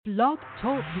Blog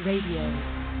Talk Radio.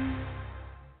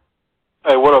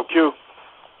 Hey, what up, Q?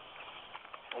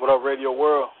 What up, Radio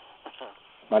World?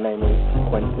 My name is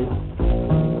Quincy,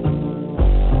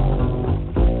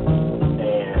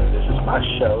 and this is my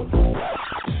show.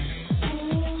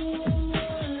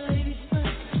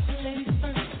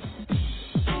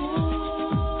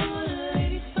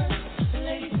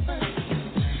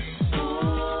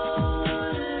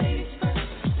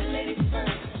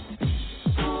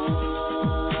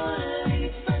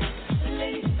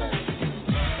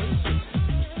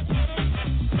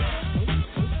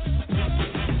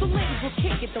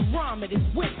 The rhyme it is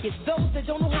wicked. Those that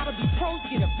don't know how to be pros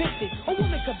get evicted. A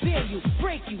woman could bear you,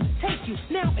 break you, take you.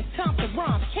 Now it's time to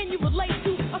rhyme. Can you relate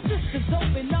to a sister's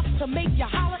dope enough to make you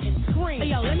holler and scream?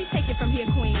 Hey, yo, let me take it from here,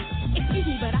 Queen.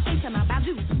 Excuse me, but I think I'm about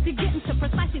due to get into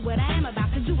precisely what I am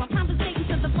about to do. I'm conversating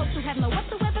to the folks who have no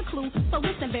whatsoever clue. So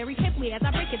listen very carefully as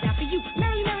I break it down for you.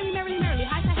 Merrily, merrily, merrily, merrily,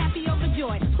 high to happy,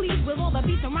 overjoyed. Please, with all the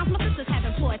beats and rhymes my sisters have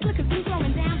employed. Look at me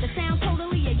throwing down the sound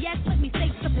totally a yes. Let me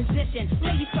take the position.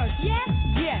 Ladies first, yes?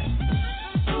 Yes.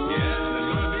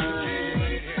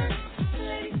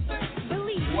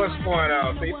 What's going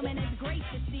on, people?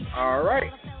 All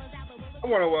right. I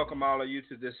want to welcome all of you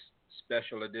to this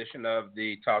special edition of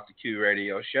the Talk to Q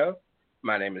radio show.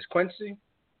 My name is Quincy,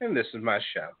 and this is my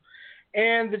show.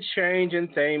 And the change in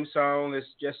theme song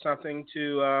is just something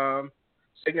to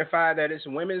signify that it's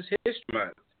Women's History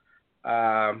Month.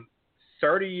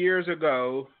 30 years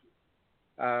ago,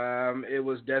 it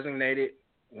was designated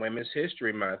Women's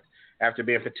History Month. After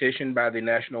being petitioned by the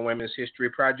National Women's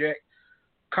History Project,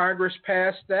 Congress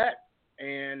passed that,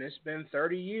 and it's been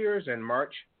 30 years, and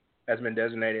March has been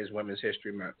designated as Women's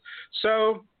History Month.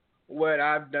 So what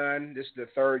I've done, this is the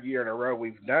third year in a row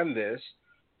we've done this,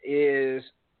 is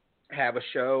have a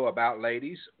show about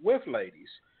ladies with ladies.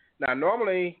 Now,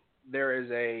 normally there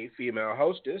is a female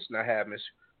hostess, and I have Miss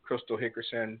Crystal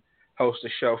Hickerson host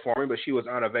the show for me, but she was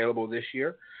unavailable this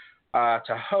year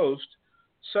to host.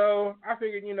 So I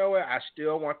figured, you know what, I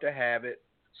still want to have it.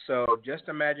 So just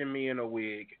imagine me in a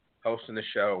wig hosting the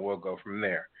show. We'll go from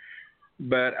there.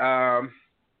 But on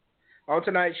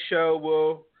tonight's show,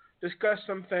 we'll discuss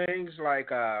some things like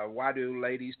why do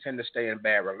ladies tend to stay in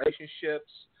bad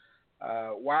relationships?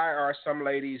 Why are some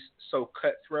ladies so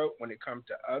cutthroat when it comes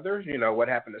to others? You know, what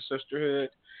happened to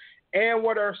sisterhood? And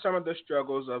what are some of the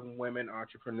struggles of women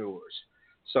entrepreneurs?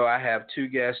 So I have two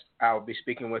guests I'll be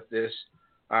speaking with this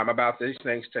about these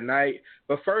things tonight.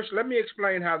 But first, let me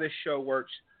explain how this show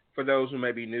works for those who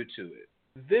may be new to it.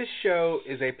 This show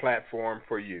is a platform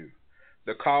for you,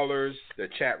 the callers, the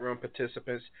chat room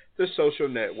participants, the social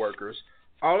networkers.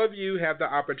 All of you have the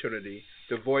opportunity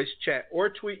to voice, chat, or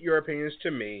tweet your opinions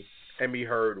to me and be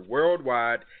heard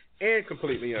worldwide and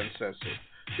completely uncensored.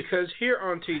 Because here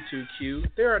on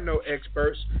T2Q, there are no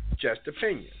experts, just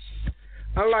opinions.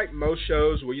 Unlike most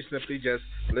shows where you simply just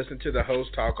listen to the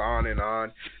host talk on and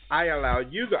on, I allow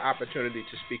you the opportunity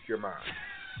to speak your mind.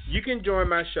 You can join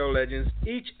my show legends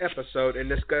each episode and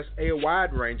discuss a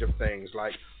wide range of things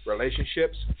like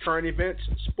relationships, current events,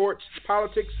 sports,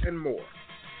 politics, and more.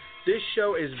 This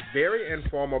show is very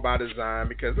informal by design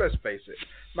because, let's face it,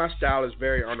 my style is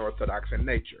very unorthodox in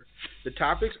nature. The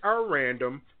topics are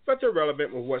random, but they're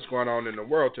relevant with what's going on in the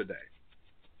world today.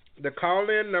 The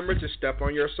call-in number to step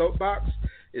on your soapbox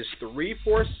is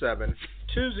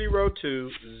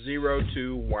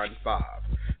 347-202-0215.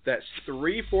 That's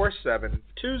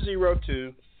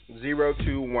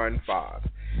 347-202-0215.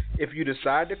 If you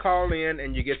decide to call in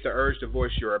and you get the urge to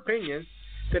voice your opinion,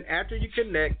 then after you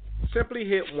connect, simply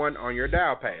hit 1 on your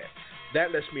dial pad.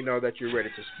 That lets me know that you're ready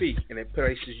to speak, and it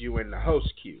places you in the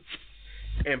host queue.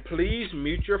 And please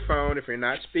mute your phone if you're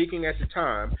not speaking at the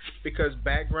time, because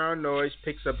background noise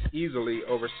picks up easily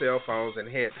over cell phones and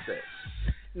headsets.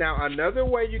 Now, another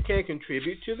way you can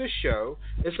contribute to the show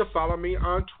is to follow me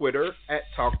on Twitter at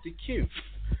TalkToQ.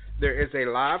 There is a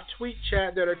live tweet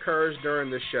chat that occurs during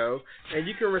the show, and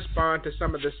you can respond to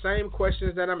some of the same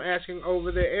questions that I'm asking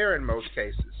over the air in most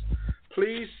cases.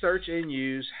 Please search and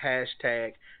use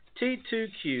hashtag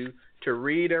T2Q to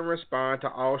read and respond to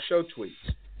all show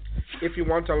tweets. If you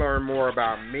want to learn more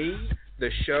about me, the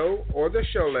show, or the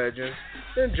show legends,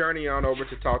 then journey on over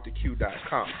to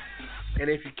TalkToQ.com. And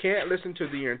if you can't listen to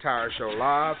the entire show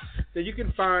live, then you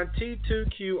can find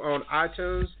T2Q on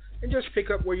iTunes and just pick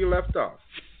up where you left off.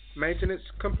 Maintenance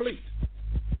complete.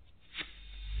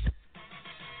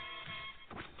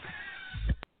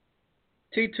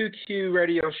 T2Q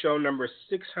radio show number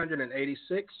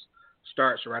 686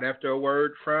 starts right after a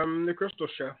word from the Crystal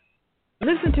Show.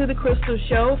 Listen to The Crystal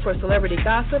Show for celebrity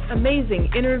gossip,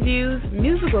 amazing interviews,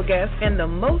 musical guests, and the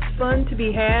most fun to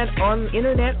be had on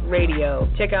internet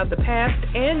radio. Check out the past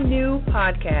and new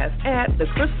podcasts at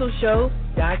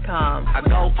thecrystalshow.com. I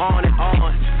go on and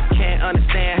on, can't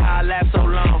understand how I last so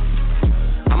long.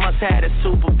 I must have the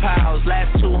superpowers,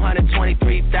 last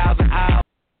 223,000 hours.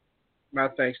 My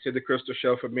thanks to The Crystal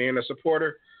Show for being a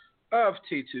supporter of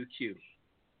T2Q.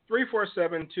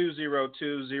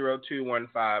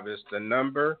 347-202-0215 is the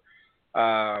number.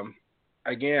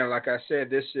 Again, like I said,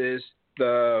 this is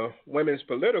the Women's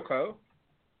Politico,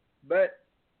 but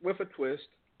with a twist.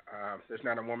 There's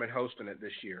not a woman hosting it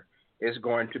this year. It's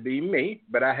going to be me,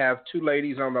 but I have two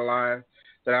ladies on the line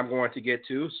that I'm going to get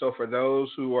to. So for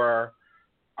those who are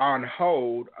on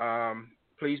hold,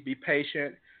 please be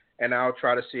patient, and I'll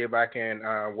try to see if I can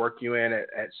work you in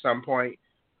at some point.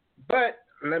 But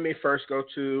let me first go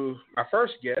to my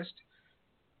first guest.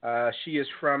 She is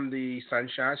from the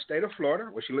Sunshine State of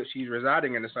Florida. Well, she's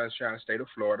residing in the Sunshine State of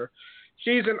Florida.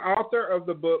 She's an author of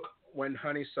the book When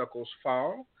Honeysuckles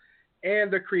Fall and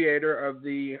the creator of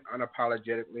the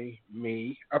Unapologetically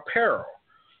Me apparel.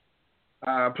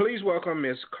 Please welcome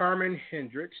Miss Carmen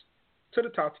Hendricks to the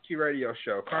Talk to Q radio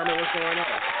show. Carmen, what's going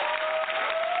on?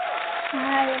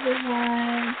 Hi,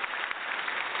 everyone.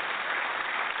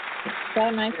 It's so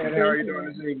nice to be here. How are you doing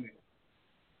this evening?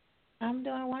 I'm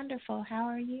doing wonderful. How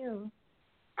are you?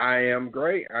 I am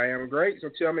great. So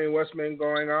tell me what's been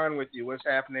going on with you. What's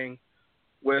happening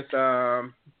with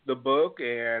the book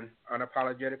and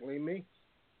Unapologetically Me?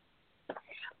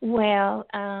 Well,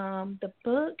 the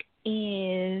book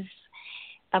is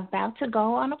about to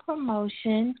go on a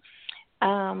promotion.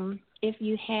 If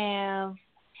you have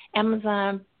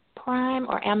Amazon Prime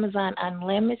or Amazon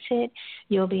Unlimited,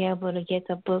 you'll be able to get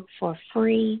the book for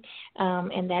free,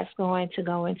 and that's going to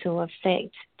go into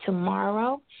effect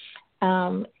tomorrow.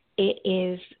 It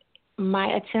is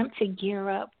my attempt to gear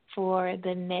up for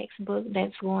the next book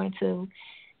that's going to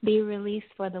be released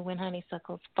for the When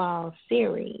Honeysuckles Fall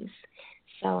series.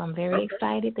 So I'm very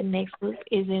excited. The next book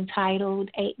is entitled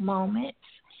 8 Moments.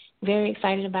 Very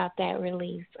excited about that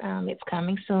release. It's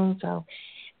coming soon, so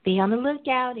be on the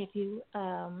lookout. If you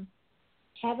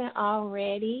haven't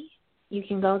already, you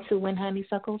can go to When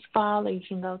Honeysuckles Fall, or you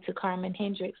can go to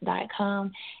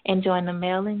CarmenHendricks.com and join the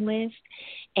mailing list,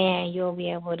 and you'll be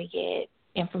able to get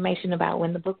information about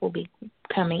when the book will be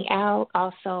coming out.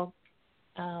 Also,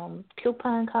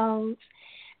 coupon codes.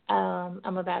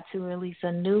 I'm about to release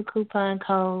a new coupon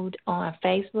code on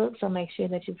Facebook, so make sure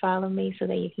that you follow me so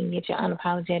that you can get your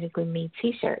Unapologetically Me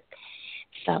t-shirt.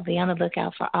 So be on the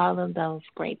lookout for all of those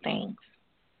great things.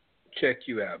 Check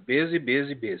you out. Busy.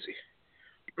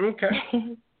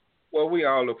 Okay. Well, we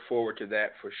all look forward to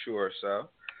that for sure. So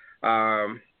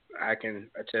I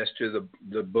can attest to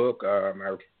the book.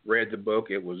 I read the book.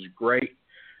 It was great.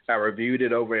 I reviewed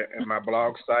it over at my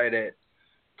blog site at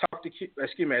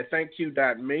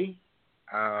thankyou.me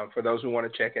for those who want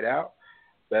to check it out.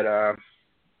 But,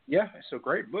 yeah, it's a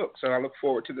great book. So I look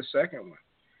forward to the second one.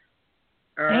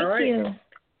 Thank you.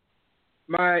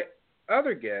 My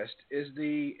other guest is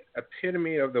the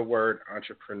epitome of the word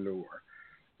entrepreneur.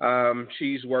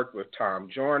 She's worked with Tom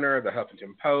Joyner, the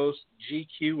Huffington Post,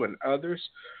 GQ, and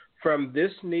others from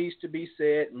This Needs to Be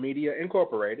Said Media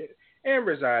Incorporated and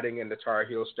residing in the Tar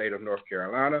Heel state of North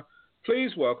Carolina.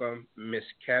 Please welcome Miss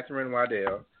Katherine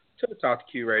Waddell to the Talk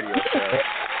to Q radio show.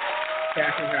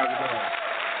 Katherine, how's it going?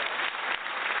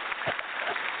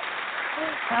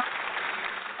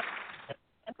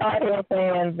 Audio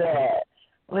fans,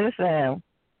 listen,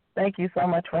 thank you so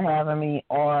much for having me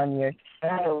on your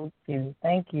show, too.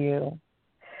 Thank you.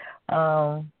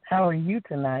 How are you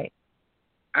tonight?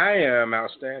 I am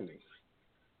outstanding.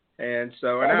 And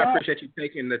so, I appreciate you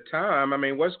taking the time. I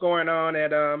mean, what's going on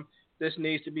at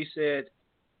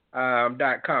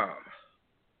thisneedstobesaid.com?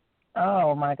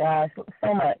 Oh, my gosh,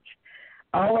 so much.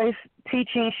 Always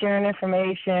teaching, sharing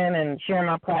information, and sharing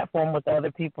my platform with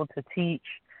other people to teach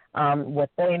what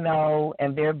they know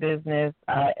and their business.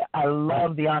 I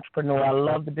love the entrepreneur. I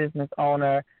love the business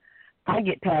owner. I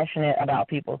get passionate about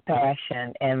people's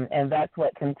passion, and that's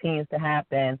what continues to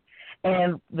happen.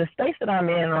 And the space that I'm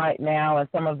in right now and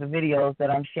some of the videos that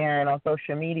I'm sharing on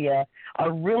social media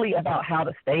are really about how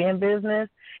to stay in business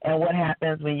and what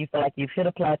happens when you feel like you've hit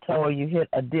a plateau or you hit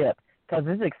a dip. Because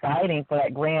it's exciting for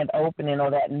that grand opening or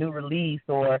that new release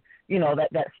or, you know,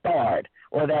 that start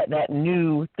or that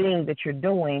new thing that you're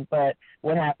doing. But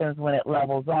what happens when it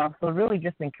levels off? So really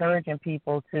just encouraging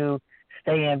people to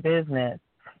stay in business.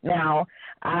 Now,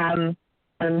 I'm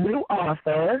a new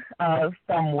author,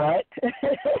 somewhat.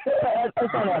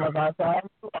 It's on Amazon, so I'm a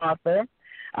new author.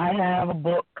 I have a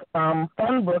book, fun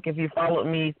book. If you followed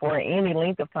me for any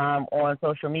length of time on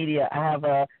social media, I have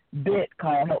a bit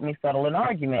called Help Me Settle an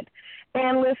Argument.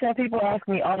 And listen, people ask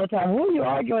me all the time, who are you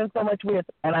arguing so much with?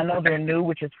 And I know they're new,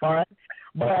 which is fun.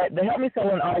 But the Help Me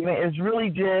Settle an Argument is really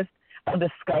just a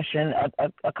discussion,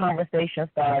 a conversation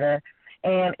starter.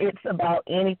 And it's about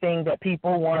anything that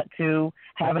people want to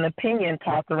have an opinion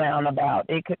tossed around about.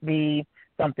 It could be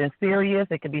something serious.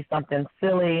 It could be something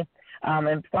silly.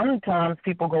 And sometimes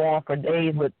people go on for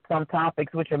days with some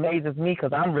topics, which amazes me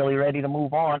because I'm really ready to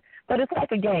move on. But it's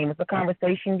like a game. It's a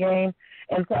conversation game.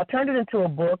 And so I turned it into a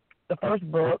book, the first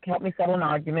book, Help Me Settle an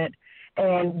Argument.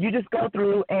 And you just go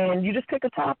through and you just pick a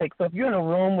topic. So if you're in a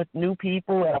room with new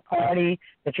people at a party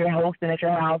that you're hosting at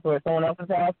your house or at someone else's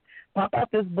house, pop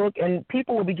out this book and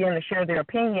people will begin to share their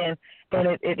opinion,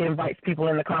 and it invites people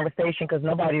in the conversation because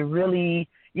nobody really,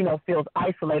 feels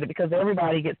isolated because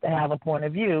everybody gets to have a point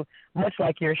of view, much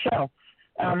like your show.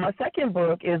 My second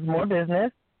book is More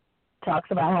Business, talks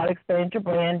about how to expand your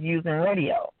brand using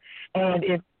radio. And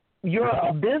if you're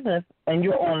a business and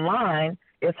you're online,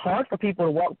 it's hard for people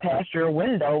to walk past your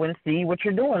window and see what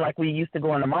you're doing like we used to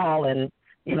go in the mall and,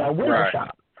 window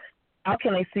shop. How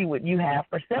can they see what you have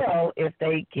for sale if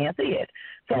they can't see it?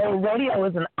 So radio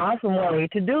is an awesome way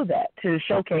to do that, to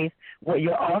showcase what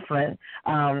you're offering.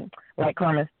 Like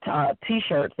Carmen's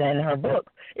T-shirts and her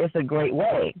books, it's a great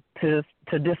way to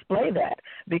display that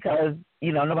because,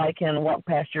 nobody can walk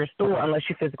past your store unless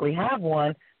you physically have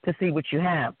one to see what you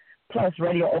have. Plus,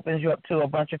 radio opens you up to a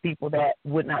bunch of people that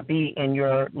would not be in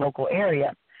your local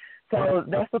area. So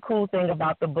that's the cool thing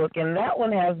about the book. And that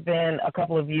one has been a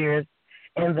couple of years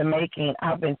in the making.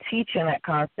 I've been teaching that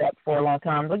concept for a long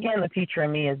time. Again, the teacher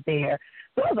in me is there.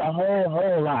 So there's a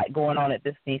whole lot going on at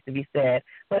This Needs to Be Said.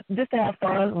 But just to have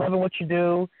fun, loving what you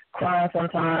do, crying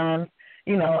sometimes,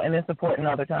 and then supporting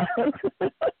other times.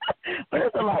 But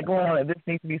there's a lot going on at This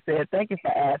Needs to Be Said. Thank you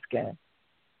for asking.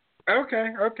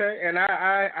 Okay. And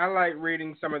I like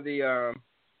reading some of the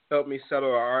Help Me Settle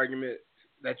an Argument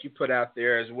that you put out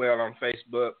there as well on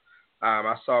Facebook.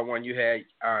 I saw one you had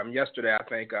yesterday, I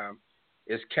think,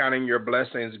 is counting your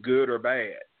blessings good or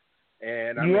bad.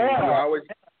 And I mean,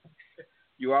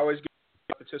 you always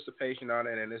get participation on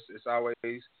it, and it's always,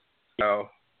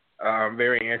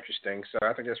 very interesting. So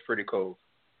I think that's pretty cool.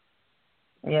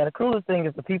 Yeah, the coolest thing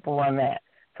is the people run that.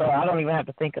 So I don't even have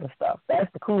to think of the stuff.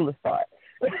 That's the coolest part.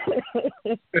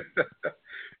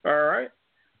 All right.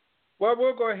 Well,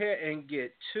 we'll go ahead and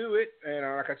get to it. And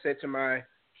like I said to my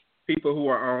people who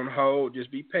are on hold,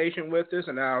 just be patient with us,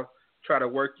 and I'll try to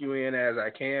work you in as I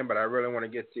can. But I really want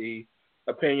to get the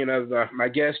opinion of my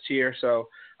guest here. So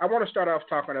I want to start off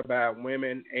talking about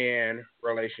women and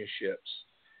relationships.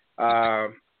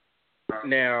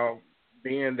 Now,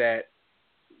 being that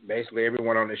basically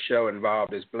everyone on the show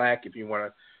involved is black, if you want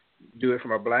to do it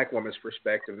from a black woman's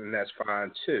perspective, then that's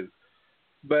fine too.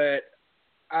 But,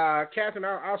 Katherine,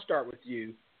 I'll start with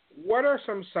you. What are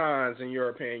some signs, in your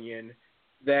opinion,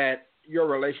 that your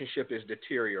relationship is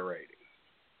deteriorating?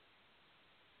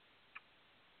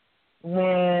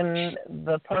 When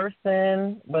the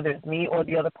person, whether it's me or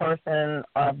the other person,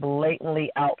 are blatantly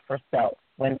out for self,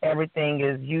 when everything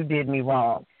is you did me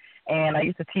wrong. And I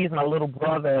used to tease my little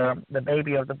brother, the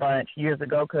baby of the bunch, years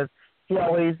ago, because he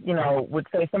always, would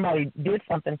say somebody did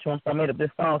something to him, so I made up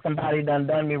this song, somebody done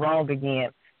me wrong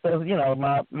again. So, it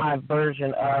was, my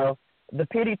version of the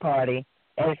pity party.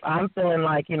 And if I'm feeling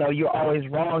like, you're always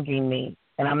wronging me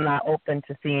and I'm not open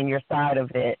to seeing your side of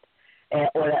it,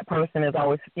 or that person is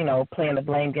always, playing the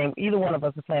blame game, either one of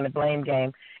us is playing the blame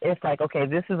game, it's like, okay,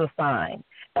 this is a sign.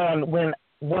 And when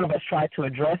one of us tries to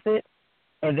address it,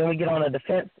 and then we get on a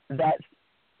defense, that's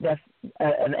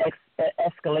an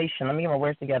escalation. Let me get my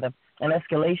words together. An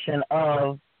escalation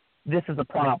of this is a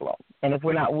problem. And if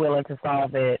we're not willing to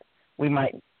solve it, it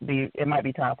might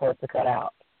be time for us to cut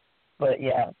out. But,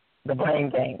 yeah, the blame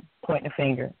game, pointing the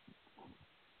finger.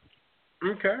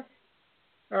 Okay.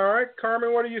 All right,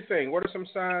 Carmen, what do you think? What are some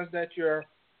signs that your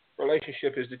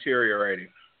relationship is deteriorating?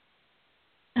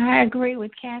 I agree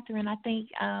with Katherine. I think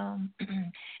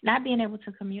not being able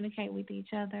to communicate with each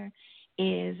other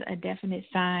is a definite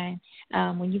sign.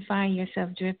 When you find yourself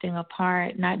drifting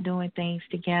apart, not doing things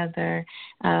together,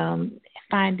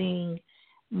 finding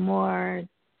more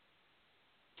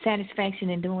satisfaction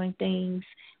in doing things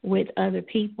with other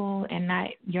people and not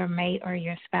your mate or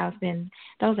your spouse, then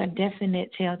those are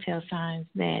definite telltale signs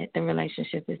that the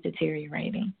relationship is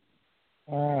deteriorating.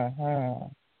 Okay.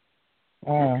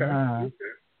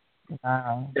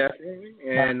 Wow. Definitely.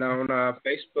 And on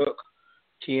Facebook,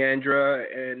 Tiandra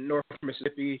in North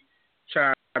Mississippi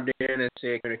chimed in and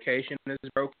said communication is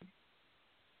broken.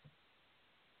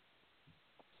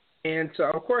 And so,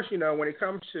 of course, when it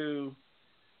comes to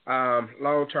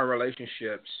long-term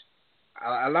relationships,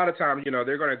 a lot of times,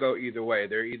 they're going to go either way.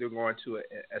 They're either going to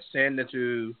ascend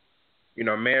into,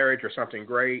 marriage or something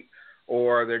great,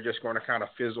 or they're just going to kind of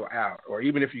fizzle out. Or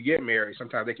even if you get married,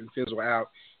 sometimes they can fizzle out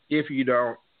if you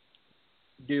don't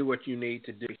do what you need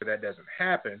to do so that doesn't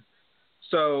happen.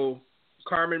 So,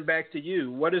 Carmen, back to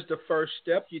you. What is the first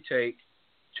step you take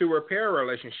to repair a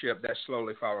relationship that's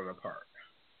slowly falling apart?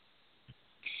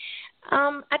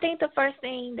 I think the first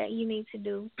thing that you need to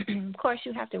do, of course,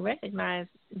 you have to recognize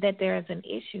that there is an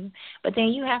issue, but then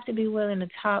you have to be willing to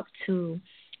talk to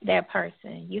that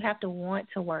person. You have to want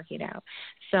to work it out.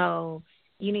 So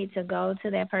you need to go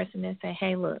to that person and say,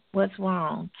 hey, look, what's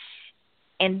wrong?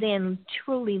 And then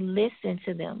truly listen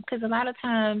to them. Because a lot of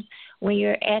times when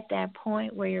you're at that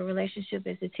point where your relationship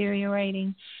is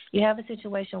deteriorating, you have a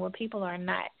situation where people are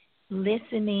not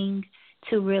listening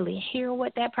to really hear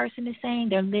what that person is saying.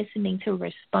 They're listening to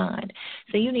respond.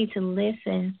 So you need to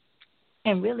listen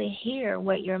and really hear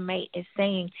what your mate is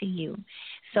saying to you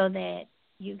so that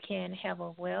you can have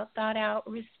a well-thought-out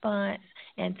response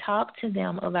and talk to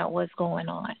them about what's going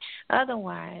on.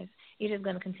 Otherwise, you're just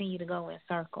going to continue to go in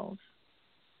circles.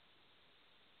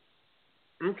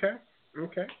 Okay.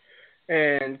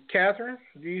 And Katherine,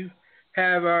 do you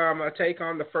have a take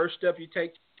on the first step you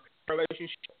take in a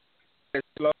relationship? It's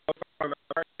slow,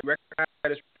 recognize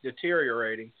that it's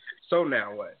deteriorating. So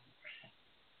now what?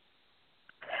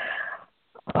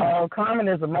 Oh, Carmen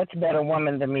is a much better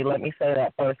woman than me. Let me say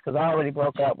that first, because I already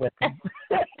broke up with him.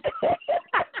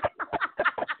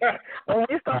 When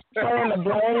we start playing the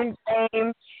blame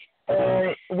game,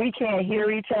 we can't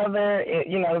hear each other.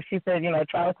 She said,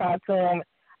 try to talk to him.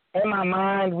 In my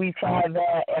mind, we tried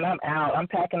that, and I'm out. I'm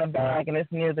packing a bag, and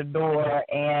it's near the door,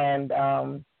 and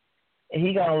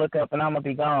he gonna look up, and I'm gonna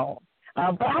be gone.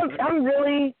 But I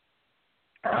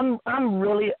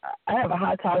have a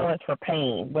high tolerance for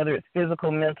pain, whether it's physical,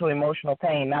 mental, emotional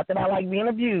pain. Not that I like being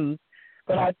abused,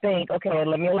 but I think, okay,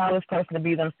 let me allow this person to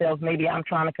be themselves. Maybe I'm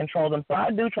trying to control them. So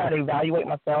I do try to evaluate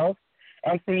myself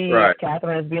and see if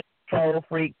Katherine is being a control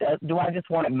freak. Do I just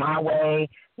want it my way?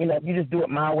 If you just do it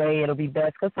my way, it'll be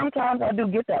best. Because sometimes I do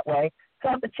get that way. So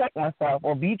I have to check myself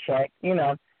or be checked,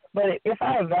 But if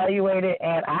I evaluate it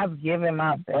and I've given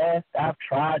my best, I've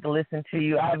tried to listen to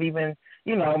you, I've even,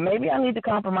 maybe I need to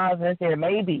compromise in this area,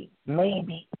 maybe.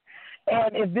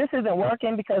 And if this isn't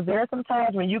working, because there are some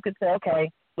times when you could say,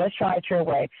 okay, let's try it your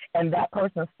way, and that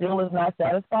person still is not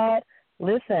satisfied,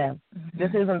 listen, this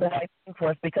isn't the right thing for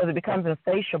us, because it becomes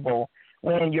insatiable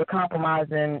when you're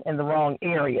compromising in the wrong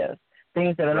areas,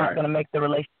 things that are not going to make the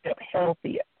relationship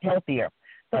healthier.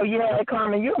 So, yeah,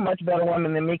 Carmen, you're a much better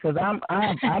woman than me, because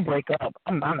I break up.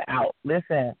 I'm out.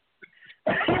 Listen.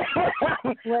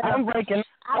 I'm breaking.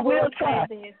 I will try.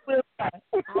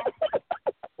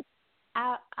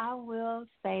 I will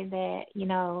say that,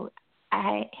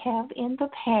 I have in the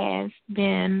past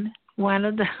been one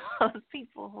of those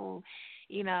people who,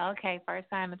 okay, first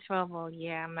sign of trouble,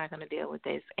 yeah, I'm not going to deal with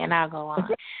this, and I'll go on.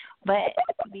 But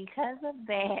because of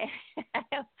that, I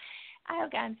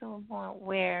have gotten to a point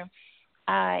where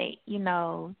I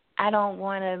don't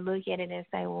want to look at it and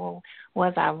say, well,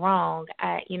 was I wrong?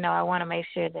 I want to make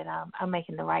sure that I'm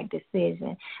making the right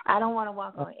decision. I don't want to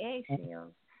walk on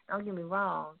eggshells. Don't get me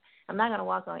wrong. I'm not going to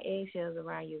walk on eggshells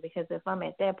around you, because if I'm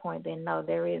at that point, then no,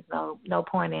 there is no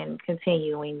point in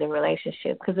continuing the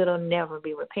relationship, because it'll never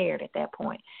be repaired at that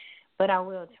point. But I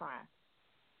will try.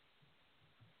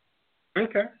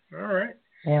 Okay. All right.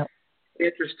 Yeah.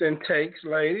 Interesting takes,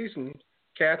 ladies. And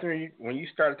Katherine, when you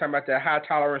started talking about that high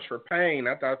tolerance for pain,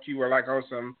 I thought you were like on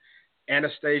some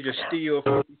Anastasia Steele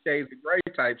 50 Shades of Grey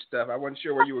type stuff. I wasn't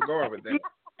sure where you were going with that.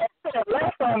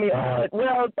 Laugh on me.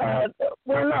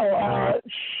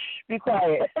 Be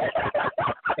quiet.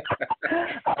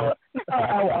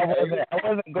 I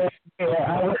wasn't going there.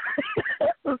 I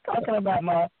was talking about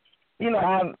my,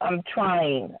 I'm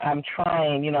trying,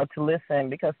 to listen,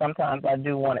 because sometimes I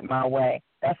do want it my way.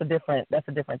 That's a different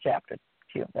chapter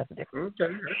too. That's a different.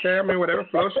 Okay. I mean, whatever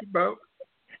floats your boat.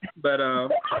 But on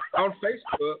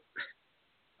Facebook,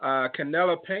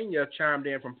 Canela Pena chimed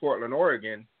in from Portland,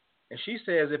 Oregon, and she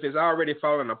says if it's already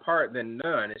falling apart, then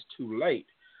none. It's too late.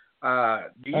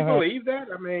 Do you believe that?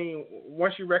 I mean,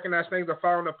 once you recognize things are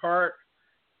falling apart,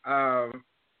 can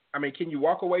you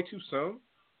walk away too soon?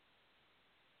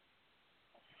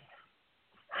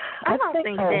 I don't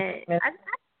think that.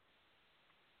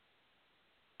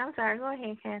 I'm sorry. Go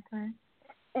ahead, Katherine.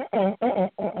 I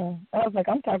was like,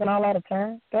 I'm talking all out of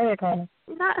turn. Go ahead, Carmen.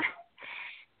 No,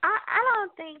 I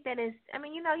don't think that it's.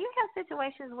 You have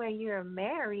situations where you're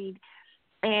married,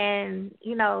 and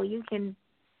you can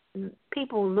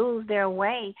people lose their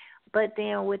way, but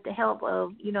then with the help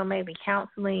of, maybe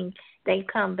counseling, they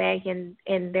come back and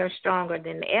they're stronger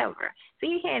than ever. So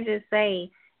you can't just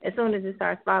say as soon as it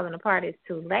starts falling apart, it's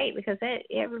too late, because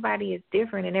everybody is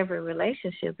different and every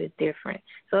relationship is different.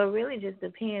 So it really just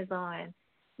depends on,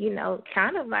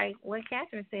 kind of like what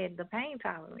Katherine said, the pain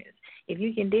tolerance. If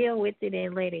you can deal with it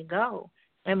and let it go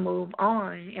and move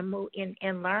on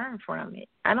and learn from it.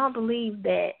 I don't believe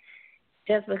that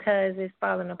just because it's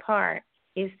falling apart,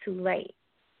 it's too late.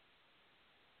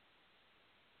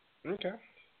 Okay.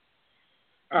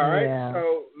 All right. Yeah.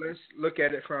 So let's look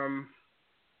at it from,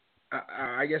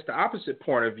 I guess, the opposite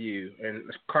point of view. And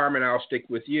Carmen, I'll stick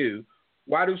with you.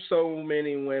 Why do so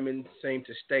many women seem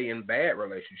to stay in bad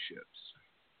relationships?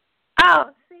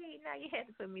 Oh, see, now you had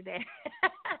to put me there.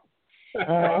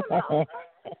 I'm not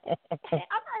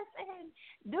saying,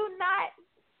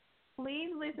 please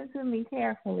listen to me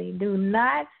carefully. Do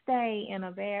not stay in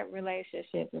a bad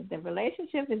relationship. If the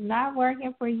relationship is not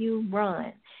working for you,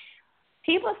 run.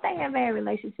 People stay in bad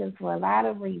relationships for a lot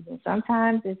of reasons.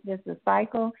 Sometimes it's just a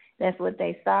cycle. That's what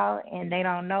they saw, and they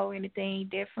don't know anything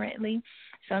differently.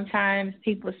 Sometimes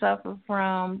people suffer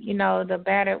from, the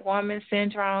battered woman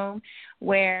syndrome,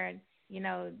 where,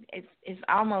 it's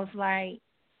almost like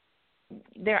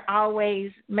they're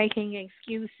always making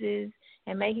excuses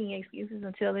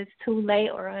until it's too late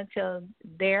or until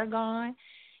they're gone.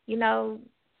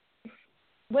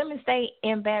 Women stay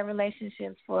in bad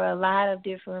relationships for a lot of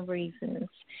different reasons.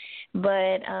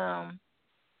 But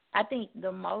I think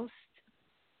the most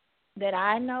that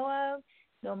I know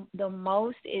of, the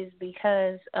most is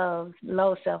because of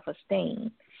low self-esteem.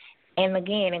 And,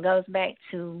 again, it goes back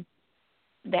to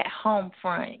that home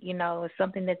front, it's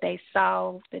something that they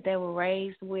saw, that they were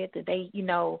raised with, that they,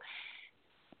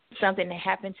 something that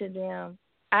happened to them.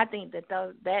 I think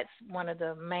that's one of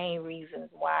the main reasons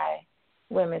why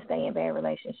women stay in bad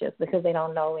relationships, because they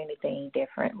don't know anything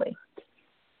differently.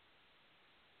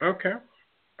 Okay.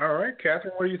 All right.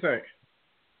 Katherine, what do you think?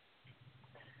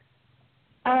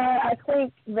 I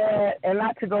think that, and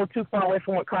not to go too far away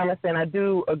from what Carmen said, I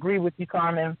do agree with you,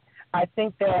 Carmen. I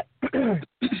think that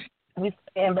we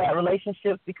stay in bad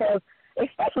relationships because,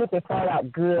 especially if they start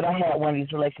out good. I had one of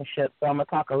these relationships, so I'm going to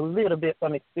talk a little bit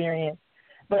from experience.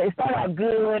 But it started out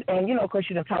good, and, of course,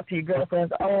 you can talk to your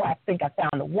girlfriends. Oh, I think I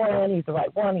found the one. He's the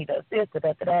right one. He does this,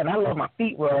 that. And I love my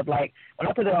feet rubbed. Like, when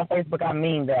I put it on Facebook, I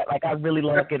mean that. Like, I really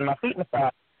love getting my feet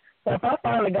massaged. So if I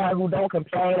find a guy who don't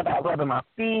complain about rubbing my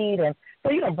feet, and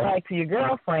so you don't brag to your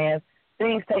girlfriends,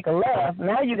 things take a left.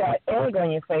 Now you got egg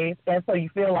on your face, and so you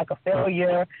feel like a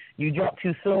failure. You jumped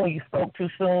too soon. You spoke too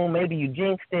soon. Maybe you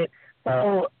jinxed it.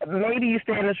 So maybe you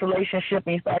stay in this relationship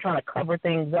and you start trying to cover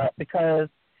things up because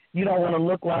you don't want to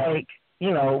look like,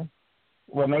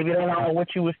 well, maybe they're not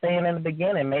what you were saying in the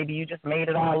beginning. Maybe you just made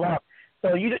it all up.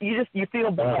 So you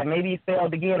feel bad. Maybe you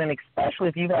failed again, and especially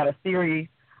if you've had a series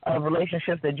of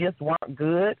relationships that just weren't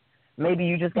good. Maybe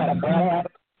you just got a bad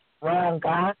habit, wrong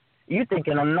guy. You're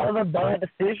thinking another bad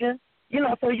decision.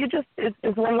 So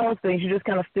it's one of those things. You just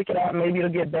kind of stick it out. Maybe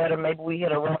it'll get better. Maybe we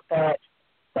hit a rough patch,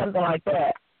 something like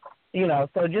that.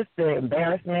 So just the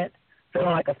embarrassment,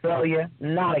 feeling like a failure,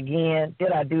 not again.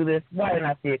 Did I do this? Why didn't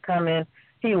I see it coming?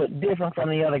 He looked different from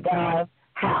the other guys.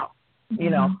 How?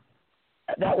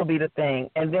 That would be the thing.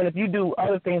 And then if you do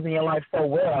other things in your life so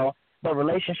well, but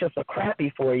relationships are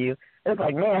crappy for you, it's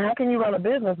like, man, how can you run a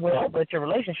business well, but your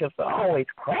relationships are always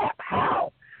crap?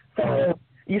 How? So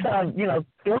you start,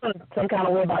 feeling some kind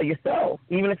of way about yourself.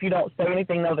 Even if you don't say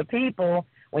anything to other people,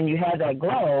 when you have that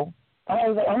glow,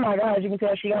 oh my gosh, you can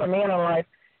tell she got a man in her life.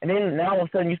 And then now all of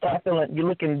a sudden you start feeling you're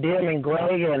looking dim and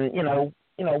gray and,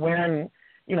 wearing,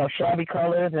 shabby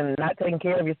colors and not taking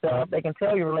care of yourself. They can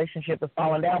tell your relationship is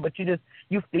falling down, but you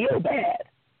feel bad.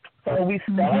 So we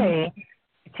stay,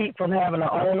 keep from having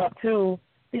to own up to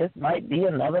this might be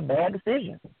another bad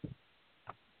decision.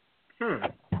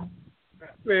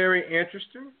 Very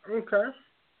interesting. Okay.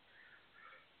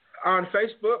 On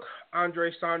Facebook,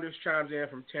 Andre Saunders chimes in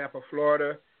from Tampa,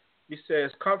 Florida. He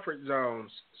says comfort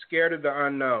zones, scared of the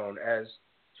unknown, as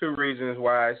two reasons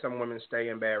why some women stay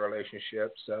in bad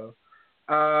relationships. So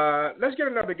let's get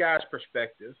another guy's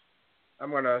perspective.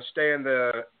 I'm going to stay in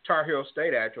the Tar Heel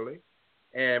State, actually,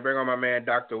 and bring on my man,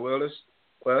 Dr. Willis.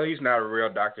 Well, he's not a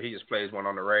real doctor. He just plays one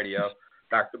on the radio.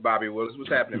 Dr. Bobby Willis.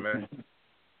 What's happening, man?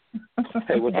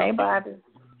 Hey, what's up? Bobby.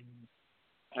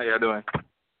 How y'all doing?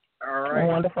 All right.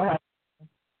 Wonderful.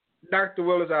 Dr.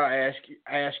 Willis, I'll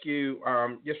ask you,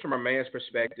 just from a man's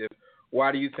perspective,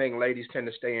 why do you think ladies tend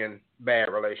to stay in bad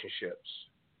relationships?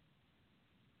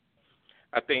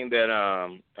 I think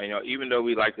that, even though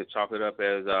we like to chalk it up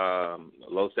as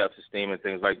low self-esteem and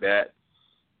things like that,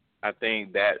 I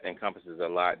think that encompasses a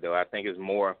lot, though. I think it's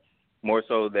more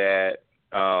so that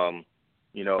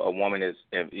a woman is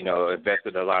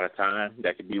invested a lot of time.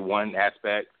 That could be one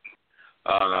aspect.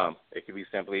 It could be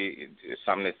simply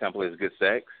something as simple as good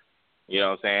sex. You know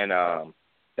what I'm saying?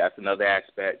 That's another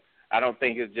aspect. I don't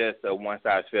think it's just a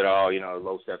one-size-fit-all,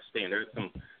 low self-esteem. There's some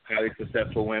highly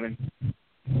successful women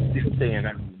still staying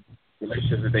in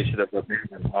relationships that they should have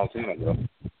abandoned a long time ago.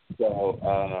 So,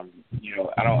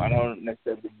 I don't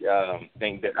necessarily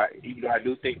think that, even though I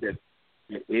do think that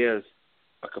it is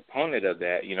a component of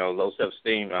that, low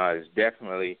self-esteem is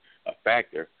definitely a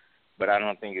factor, but I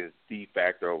don't think it's the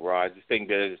factor overall. I just think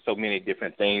there's so many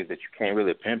different things that you can't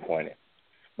really pinpoint it.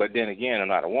 But then again, I'm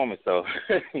not a woman, so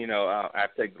I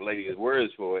take the lady's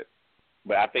words for it.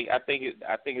 But I think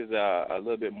it's a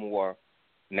little bit more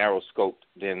narrow scoped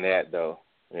than that, though.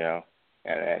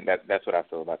 And that's what I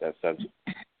feel about that subject.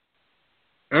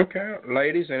 Okay,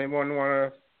 ladies, anyone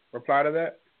want to reply to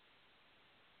that?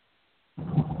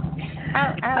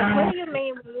 What do you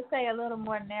mean when you say a little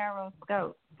more narrow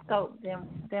scope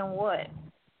than what?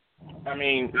 I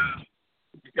mean,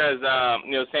 because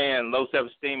saying low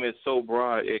self-esteem is so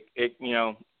broad, it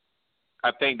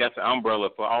I think that's an umbrella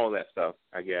for all that stuff,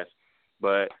 I guess,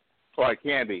 or it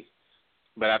can be.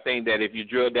 But I think that if you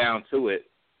drill down to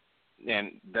it,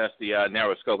 and that's the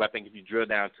narrow scope. I think if you drill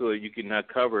down to it, you can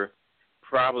cover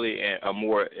probably a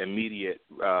more immediate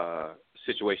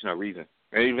situation or reason.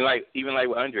 And even like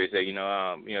what Andre said,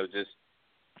 just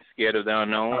scared of the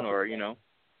unknown, or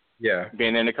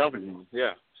being in the company.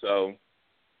 Yeah. So,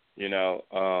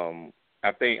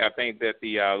 I think that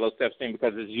the low self-esteem,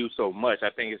 because it's used so much, I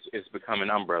think it's become an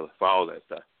umbrella for all that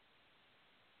stuff.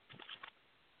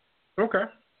 Okay,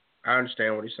 I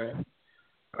understand what he's saying.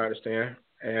 I understand.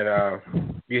 And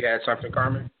you had something,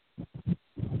 Carmen?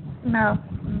 No,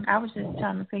 I was just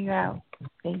trying to figure out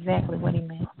exactly what he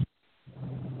meant.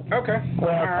 Okay. Well,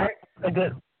 all right.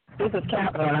 This is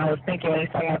Katherine. I was thinking when he's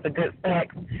talking about the good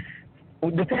sex,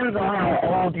 it depends on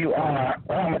how old you are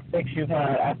or how much sex you've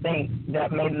had. I think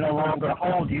that may no longer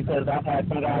hold you, because I've had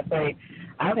some guys say,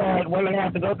 I've had women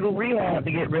have to go through rehab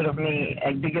to get rid of me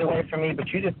and to get away from me, but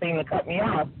you just seem to cut me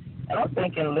off. And I'm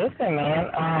thinking, listen, man,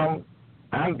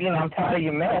 I'm tired of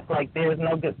your mess. Like, there's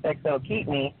no good sex that'll keep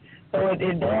me. So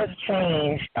it does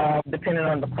change depending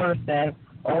on the person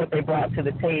or what they brought to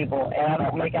the table. And I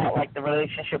don't make out like the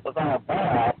relationship was all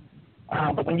bad.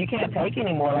 But when you can't take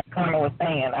anymore, like Carmen was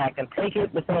saying, I can take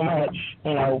it with so much,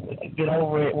 get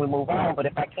over it, we move on. But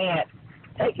if I can't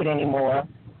take it anymore,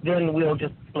 then we'll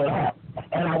just split up.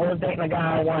 And I was dating a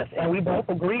guy once, and we both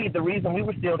agreed the reason we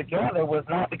were still together was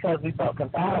not because we felt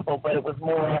compatible, but it was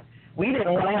more we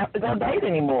didn't want to have to go date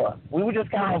anymore. We were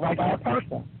just kind of like our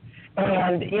person.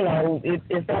 And,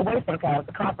 it's that way sometimes,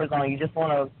 the comfort zone. You just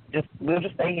want to we'll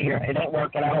just stay here. It ain't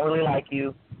working. I don't really like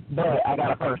you, but I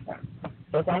got a person.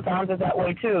 So sometimes it's that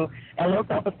way, too. And low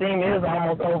self-esteem is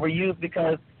almost overused,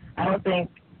 because I don't think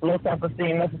low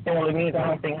self-esteem necessarily means I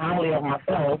don't think highly of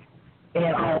myself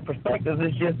in all perspectives.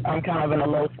 It's just I'm kind of in a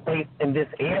low space in this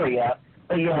area.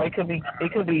 But, it could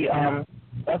be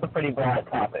that's a pretty broad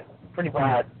topic, pretty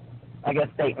broad, I guess,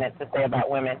 statement to say about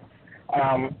women.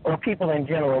 Or people in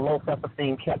general. Low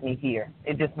self-esteem kept me here.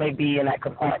 It just may be in that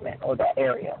compartment or that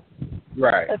area.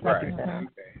 Right. Okay.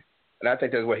 And I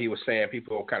think that's what he was saying.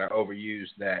 People kind of overuse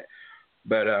that.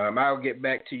 But I'll get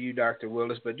back to you, Dr.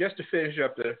 Willis. But just to finish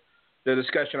up the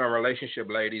discussion on relationship,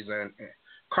 ladies, and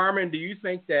Carmen, do you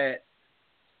think that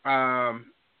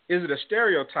is it a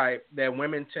stereotype that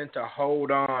women tend to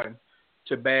hold on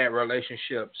to bad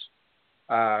relationships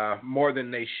more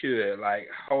than they should, like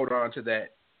hold on to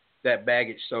that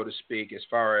baggage, so to speak, as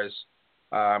far as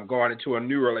going into a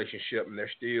new relationship and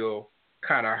they're still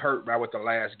kind of hurt by what the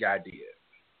last guy did?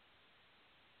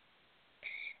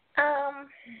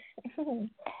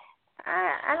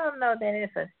 I don't know that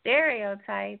it's a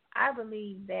stereotype. I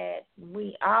believe that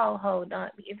we all hold on.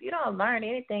 If you don't learn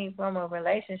anything from a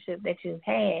relationship that you've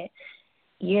had,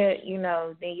 then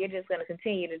you're just going to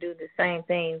continue to do the same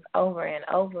things over and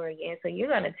over again. So you're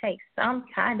going to take some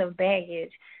kind of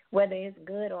baggage, whether it's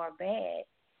good or bad,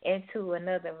 into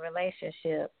another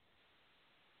relationship,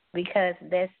 because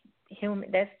that's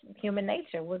human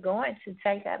nature. We're going to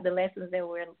take out the lessons that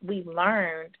we've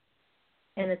learned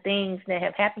and the things that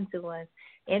have happened to us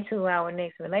into our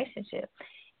next relationship.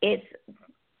 It's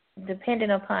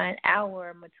dependent upon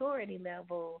our maturity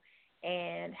level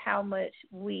and how much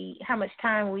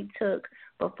time we took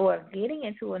before getting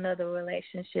into another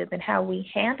relationship and how we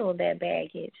handle that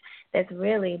baggage. That's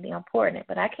really important.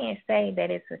 But I can't say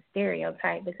that it's a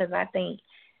stereotype, because I think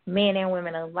men and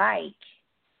women alike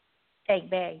take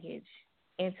baggage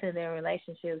into their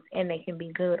relationships, and they can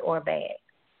be good or bad.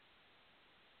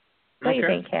 What do you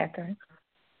think, Katherine?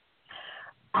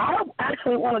 I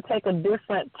actually want to take a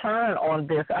different turn on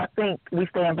this. I think we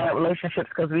stay in bad relationships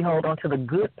because we hold on to the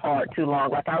good part too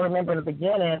long. Like I remember in the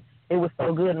beginning, it was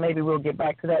so good, maybe we'll get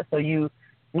back to that. So you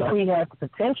know he has the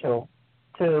potential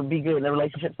to be good in the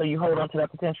relationship, so you hold on to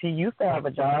that potential. He used to have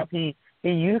a job. He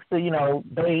used to,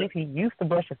 bathe. He used to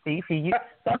brush his teeth.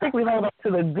 So I think we hold on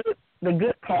to the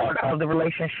good part of the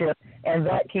relationship, and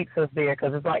that keeps us there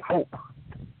because it's like hope.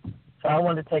 So I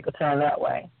wanted to take a turn that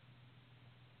way.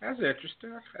 That's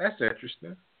interesting.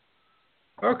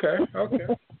 Okay. All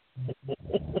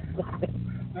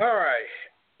right.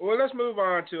 Well, let's move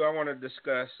on to, I want to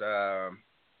discuss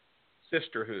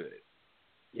sisterhood.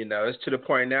 It's to the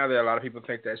point now that a lot of people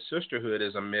think that sisterhood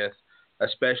is a myth,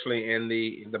 especially in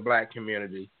the black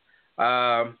community.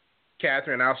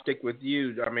 Katherine, I'll stick with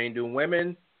you. I mean, do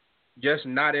women just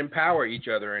not empower each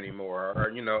other anymore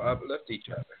or uplift each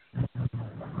other?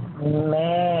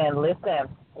 Man, listen.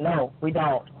 No, we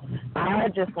don't. I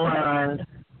just learned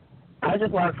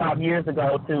 5 years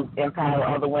ago to empower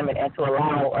other women and to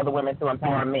allow other women to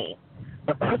empower me.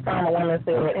 The first time a woman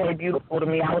said, "Hey, beautiful," to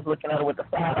me, I was looking at her with the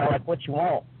side eye like, "What you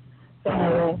want?"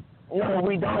 So, no,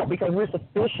 we don't, because we're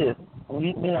suspicious. What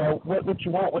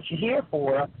you want, what you're here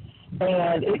for.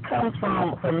 And it comes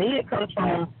from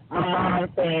my mom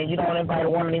saying, you don't invite a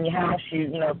woman in your house.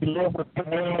 If you live with a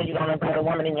man, you don't invite a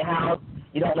woman in your house.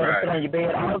 You don't let her sit on your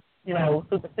bed. All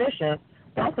superstition.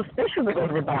 Don't suspicious of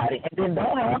everybody. And then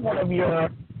don't have one of your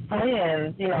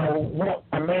friends, want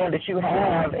a man that you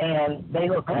have and they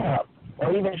hook up.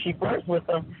 Or even if she flirts with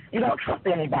them, you don't trust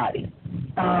anybody.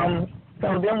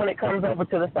 So then when it comes over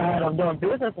to the side of doing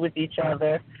business with each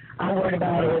other, I'm worried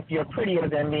about if you're prettier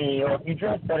than me or if you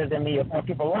dress better than me or if more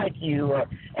people like you.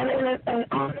 And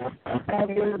 5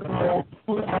 years ago,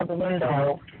 flew out the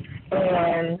window.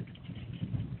 And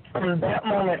from that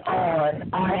moment on,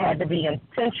 I had to be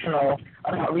intentional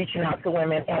about reaching out to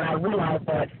women. And I realized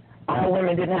that all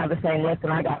women didn't have the same lesson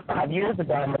I got 5 years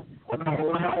ago about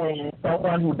allowing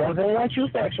someone who doesn't want you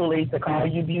sexually to call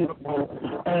you beautiful,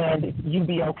 and you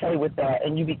be okay with that,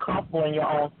 and you be comfortable in your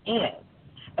own skin.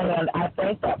 And I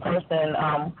thank that person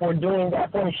for doing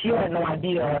that for me. She had no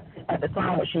idea at the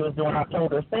time what she was doing. I've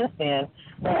told her since then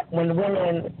that when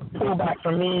women pull back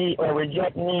from me or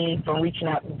reject me from reaching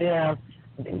out to them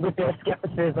with their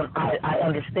skepticism, I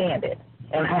understand it.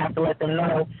 And I have to let them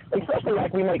know, especially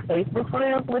like we make Facebook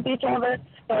friends with each other,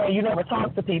 and you never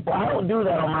talk to people. I don't do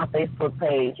that on my Facebook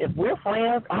page. If we're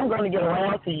friends, I'm going to get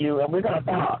around to you, and we're going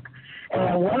to talk.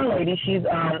 And one lady, she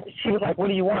was like, "What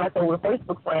do you want?" I said, "We're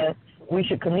Facebook friends. We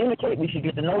should communicate. We should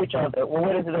get to know each other. Well,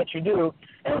 what is it that you do?"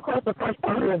 And, of course, the first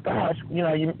part is, gosh,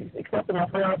 you accepted my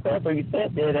friend request or you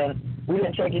sent it, and we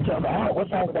didn't check each other out.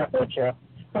 What's wrong with that picture?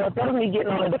 So instead of me getting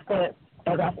on the defense,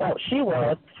 as I thought she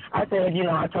was, I said,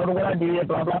 I told her what I did,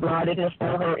 blah, blah, blah. I didn't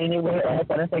refer her anywhere else.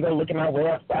 I didn't say go look at my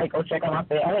website, go check out my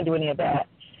page. I didn't do any of that.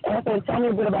 And I said, tell me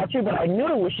a bit about you, but I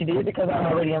knew what she did because I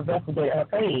already investigated her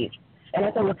page. And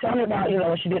I said, well, tell me about,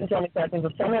 she didn't tell me certain things,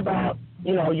 but tell me about,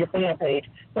 your fan page.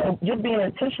 So just being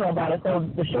intentional about it. So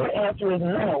the short answer is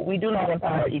no, we do not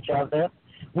empower each other.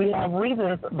 We have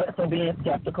reasons for being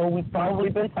skeptical. We've probably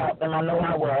been taught them. I know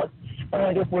I was.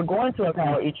 And if we're going to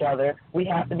empower each other, we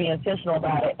have to be intentional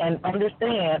about it and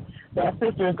understand that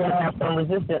sister is going to have some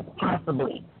resistance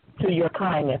possibly to your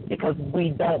kindness because we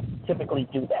don't typically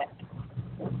do that.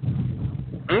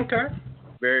 Okay.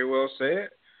 Very well said.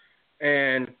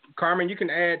 And Carmen, you can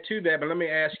add to that, but let me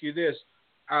ask you this.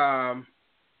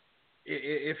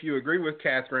 If you agree with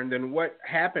Katherine, then what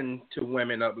happened to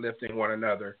women uplifting one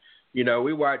another?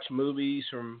 We watch movies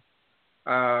from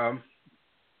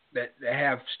that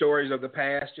have stories of the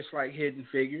past, just like Hidden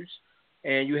Figures,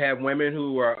 and you have women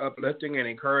who are uplifting and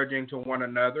encouraging to one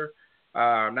another.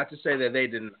 Not to say that they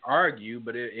didn't argue,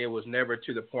 but it was never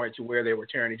to the point to where they were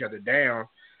tearing each other down.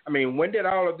 I mean, when did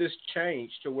all of this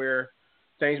change to where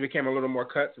things became a little more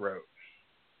cutthroat?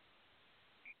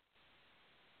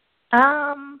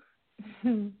 I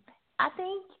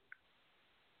think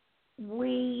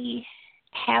we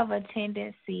have a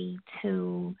tendency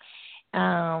to,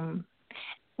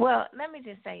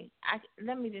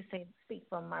 speak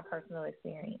from my personal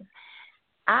experience.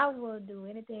 I will do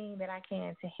anything that I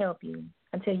can to help you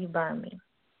until you burn me.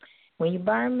 When you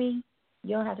burn me,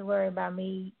 you don't have to worry about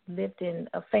me lifting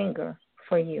a finger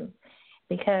for you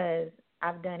because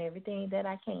I've done everything that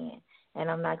I can.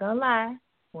 And I'm not going to lie,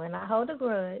 when I hold a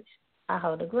grudge, I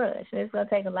hold a grudge. And it's going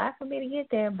to take a lot for me to get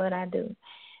there, but I do.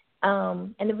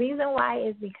 And the reason why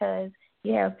is because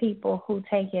you have people who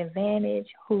take advantage,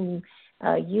 who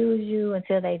use you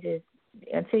until they just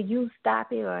until you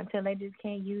stop it or until they just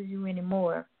can't use you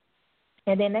anymore.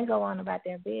 And then they go on about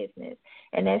their business.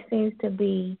 And that seems to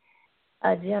be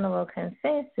a general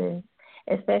consensus,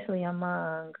 especially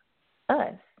among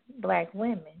us, black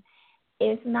women.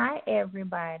 It's not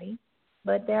everybody,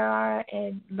 but there are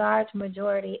a large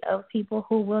majority of people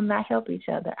who will not help each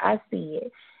other. I see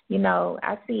it.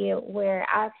 I see it where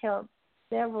I've helped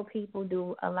several people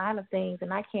do a lot of things,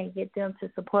 and I can't get them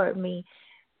to support me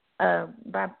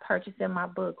by purchasing my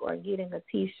book or getting a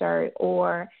T-shirt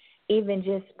or even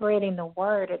just spreading the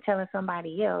word or telling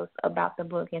somebody else about the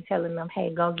book and telling them,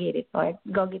 hey, go get it or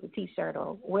go get the T-shirt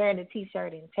or wearing the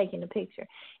T-shirt and taking the picture.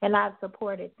 And I've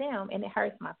supported them, and it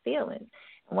hurts my feelings.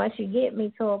 Once you get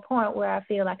me to a point where I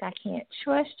feel like I can't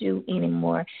trust you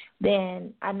anymore,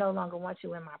 then I no longer want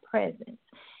you in my presence.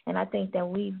 And I think that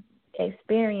we've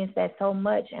experienced that so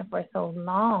much and for so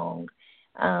long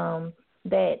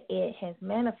that it has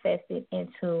manifested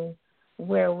into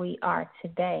where we are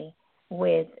today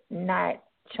with not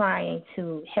trying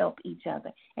to help each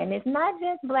other. And it's not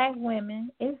just black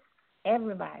women, it's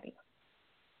everybody.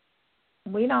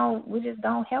 We just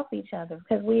don't help each other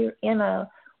because we're in a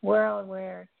world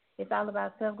where it's all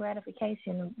about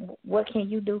self-gratification. What can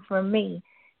you do for me?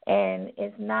 And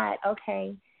it's not,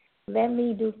 okay, let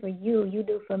me do for you, you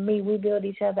do for me. We build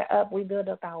each other up. We build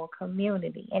up our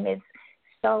community. And it's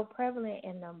so prevalent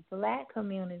in the black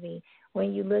community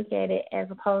when you look at it as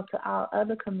opposed to all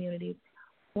other communities.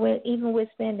 Even with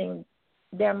spending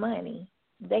their money,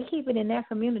 they keep it in their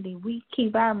community. We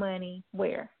keep our money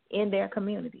where? In their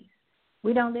communities.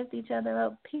 We don't lift each other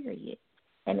up, period.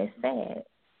 And it's sad.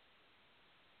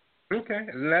 Okay,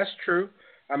 and that's true.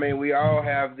 I mean, we all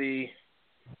have the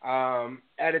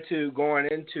attitude going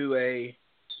into a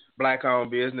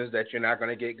black-owned business that you're not going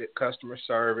to get good customer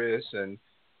service and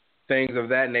things of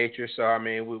that nature. So, I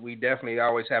mean, we definitely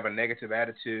always have a negative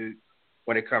attitude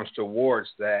when it comes towards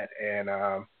that. And,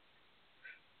 I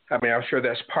mean, I'm sure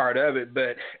that's part of it.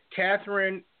 But,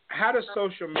 Katherine, how does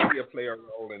social media play a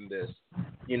role in this?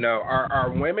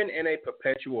 Are women in a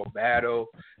perpetual battle,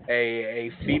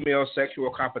 a female sexual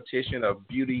competition of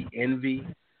beauty envy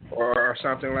or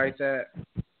something like that?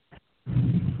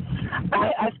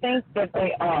 I think that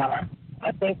they are.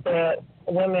 I think that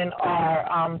women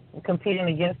are competing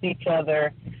against each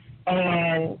other,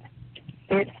 and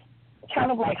it's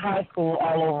kind of like high school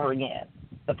all over again.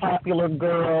 The popular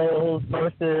girls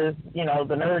versus,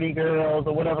 the nerdy girls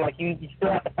or whatever. Like, you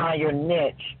still have to find your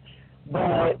niche,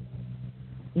 but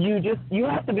you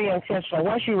have to be intentional.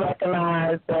 Once you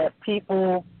recognize that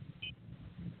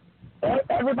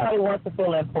everybody wants to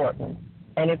feel important,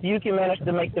 and if you can manage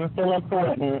to make them feel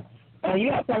important,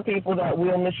 you have some people that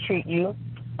will mistreat you.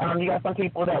 You got some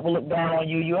people that will look down on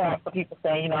you. You have some people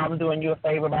saying, I'm doing you a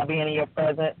favor by being in your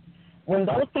presence. When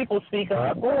those people speak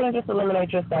up, go ahead and just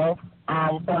eliminate yourself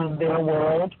from their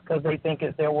world because they think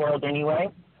it's their world anyway.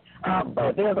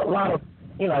 But there's a lot of,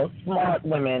 smart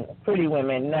women, pretty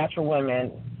women, natural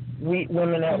women,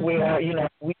 women that wear,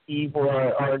 weave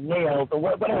or nails or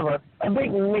whatever. A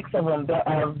big mix of them that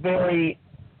are very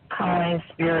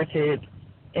kind-spirited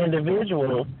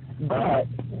individuals. But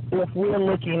if we're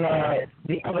looking at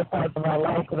the other parts of our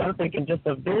life, because I'm thinking just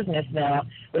of business now,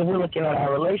 but we're looking at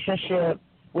our relationship,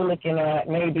 we're looking at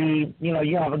maybe,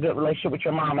 you have a good relationship with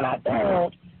your mom and I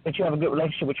don't, but you have a good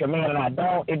relationship with your man and I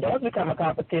don't. It does become a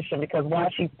competition because why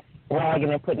is she bragging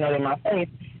and putting that in my face?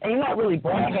 And you're not really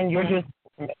bragging, you're just,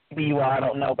 maybe you are, I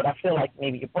don't know, but I feel like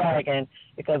maybe you're bragging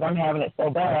because I'm having it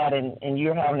so bad and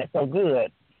you're having it so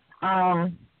good.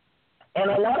 And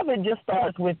a lot of it just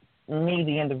starts with me,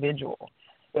 the individual.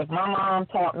 If my mom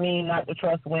taught me not to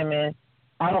trust women,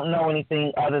 I don't know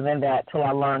anything other than that till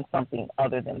I learn something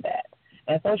other than that.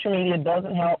 And social media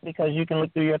doesn't help because you can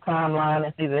look through your timeline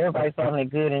and see that everybody's having it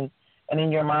good, and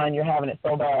in your mind you're having it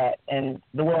so bad, and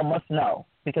the world must know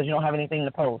because you don't have anything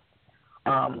to post.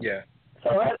 So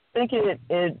I think it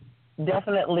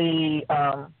definitely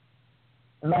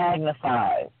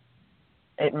magnifies.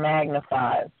 It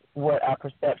magnifies what our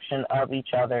perception of each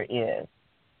other is.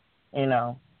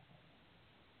 I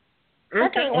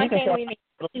think one thing we need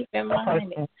to keep in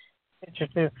mind.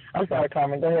 I'm sorry,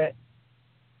 Carmen. Go ahead.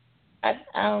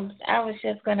 I was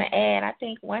just going to add, I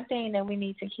think one thing that we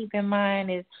need to keep in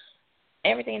mind is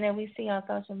everything that we see on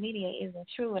social media isn't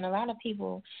true. And a lot of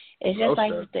people, it's just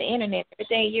like the internet.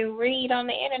 Everything you read on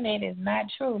the internet is not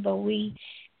true, but we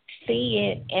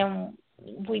see it and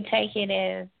we take it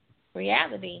as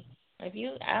reality.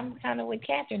 I'm kind of with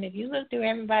Katherine. If you look through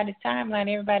everybody's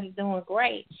timeline, everybody's doing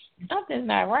great. Something's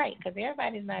not right because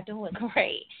everybody's not doing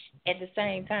great at the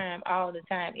same time, all the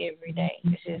time, every day.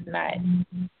 It's just not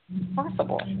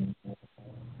possible.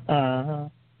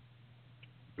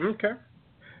 Okay.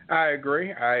 I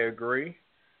agree.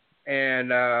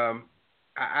 And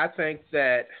I think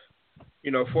that,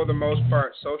 for the most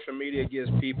part, social media gives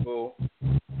people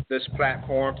this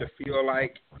platform to feel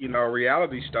like,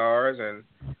 reality stars, and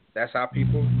that's how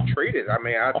people treat it. I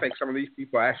mean, I think some of these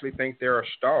people actually think they're a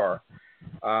star,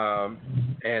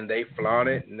 and they flaunt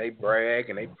it, and they brag,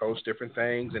 and they post different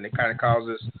things, and it kind of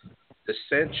causes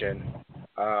dissension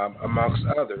amongst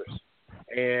others.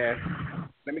 And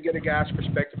let me get a guy's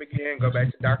perspective again, go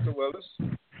back to Dr. Willis.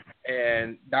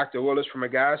 And Dr. Willis, from a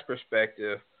guy's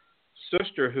perspective,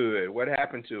 sisterhood, what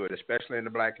happened to it, especially in the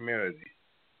black community?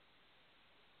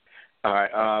 All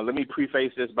right, let me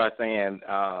preface this by saying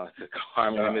to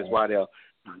Carmen and Ms. Waddell,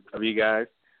 I love you guys,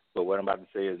 but what I'm about to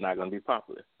say is not going to be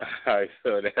popular. All right,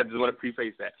 so I just want to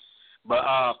preface that. But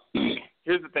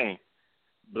here's the thing.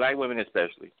 Black women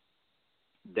especially,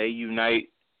 they unite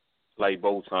like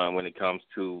Bolton when it comes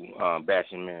to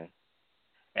bashing men.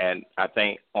 And I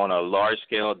think on a large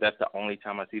scale, that's the only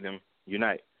time I see them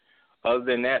unite. Other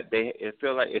than that,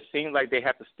 it seems like they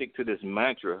have to stick to this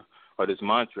mantra,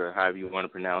 however you want to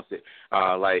pronounce it.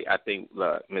 Like I think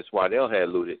Miss Waddell had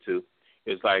alluded to.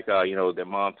 It's like their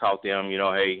mom taught them,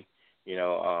 hey,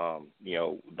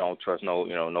 don't trust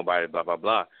nobody, blah blah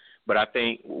blah. But I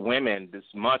think women, this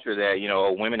mantra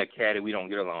that women are catty, we don't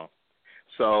get along.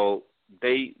 So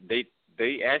they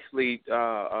actually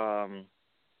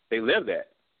they live that.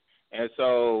 And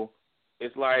so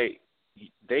it's like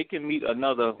they can meet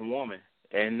another woman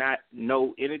and not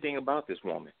know anything about this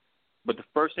woman. But the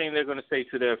first thing they're going to say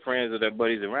to their friends or their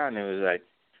buddies around them is like,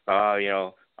 I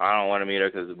don't want to meet her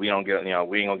because we don't get, we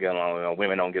ain't going to get along.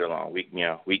 Women don't get along.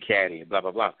 We catty, blah,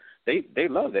 blah, blah. They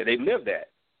love that. They live that.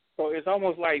 So it's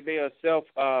almost like they are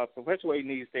self-perpetuating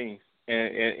these things.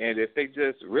 And if they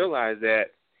just realize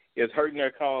that it's hurting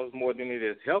their cause more than it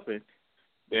is helping,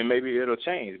 then maybe it'll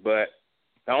change. But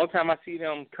the only time I see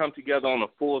them come together on a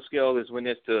full scale is when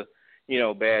it's to,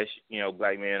 bash,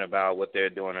 black men about what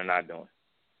they're doing or not doing.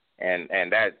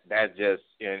 And that's just,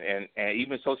 and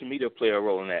even social media play a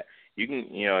role in that. You can,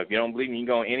 if you don't believe me, you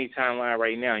can go on any timeline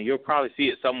right now and you'll probably see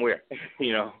it somewhere,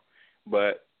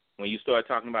 But when you start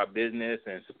talking about business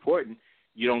and supporting,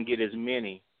 you don't get as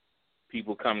many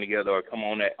people come together or come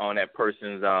on that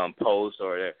person's post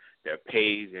or their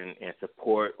page and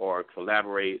support or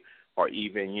collaborate or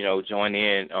even, join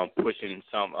in pushing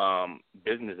some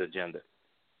business agenda.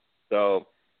 So,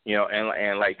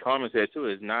 and like Carmen said too,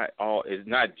 it's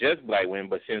not just black women,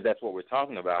 but since that's what we're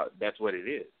talking about, that's what it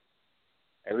is.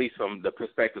 At least from the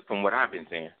perspective from what I've been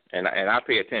seeing. And I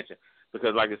pay attention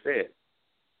because, like I said,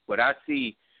 what I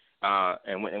see,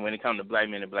 and when it comes to black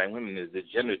men and black women, is the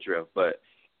gender drift. But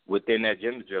within that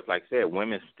gender drift, like I said,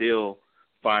 women still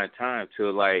find time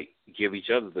to, like, give each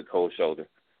other the cold shoulder.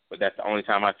 But that's the only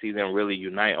time I see them really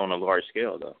unite on a large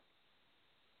scale, though.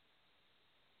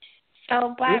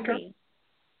 So, Bobby,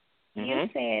 Okay. you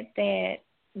said that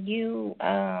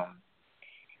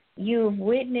you've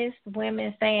witnessed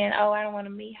women saying, "Oh, I don't want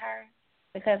to meet her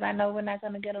because I know we're not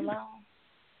going to get along."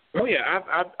 Oh yeah,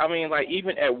 I mean, like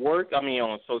even at work, I mean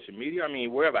on social media, I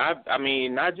mean wherever, I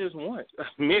mean not just once,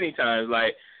 many times.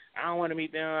 Like I don't want to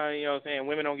meet them, saying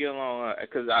women don't get along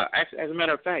because as a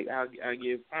matter of fact, I'll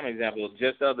give an example.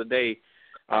 Just the other day,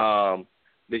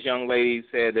 this young lady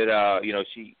said that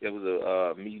it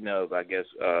was a meeting of, I guess,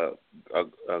 a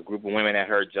group of women at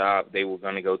her job. They were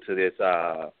going to go to this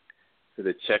to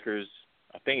the Checkers.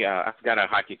 I think I forgot our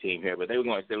hockey team here, but they were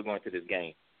going to this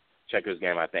game, Checkers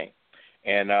game, I think.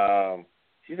 And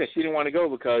she said she didn't want to go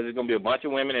because there's going to be a bunch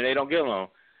of women and they don't get along.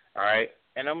 All right.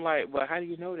 And I'm like, well, how do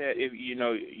you know that? If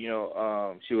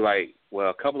she was like,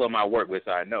 well, a couple of them I work with,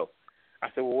 so I know. I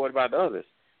said, well, what about the others?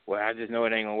 Well, I just know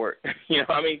it ain't gonna work.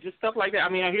 I mean, just stuff like that. I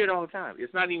mean, I hear it all the time.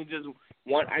 It's not even just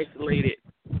one isolated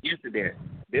incident.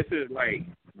 This is like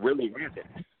really rampant.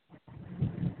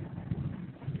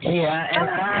 Yeah,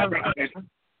 and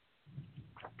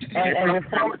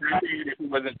it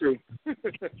wasn't true.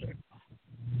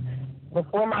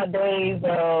 Before my days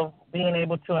of being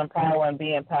able to empower and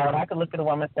be empowered, I could look at a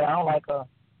woman and say, I don't like her,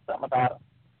 something about her.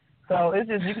 So it's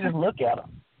just, you can just look at her,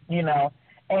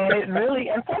 And it really,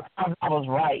 and sometimes I was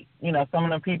right, some of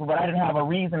them people, but I didn't have a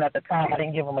reason at the time. I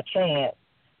didn't give them a chance.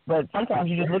 But sometimes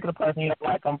you just look at a person, you don't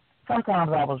like them.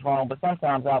 Sometimes I was wrong, but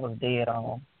sometimes I was dead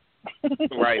on.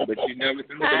 Right, but you never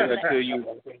know that until you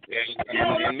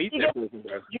and meet that person.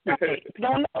 You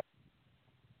don't know.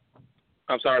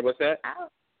 I'm sorry, what's that?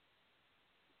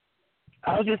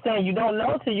 I was just saying, you don't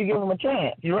know till you give them a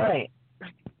chance. You're right.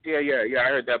 Yeah, I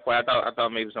heard that part. I thought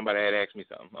maybe somebody had asked me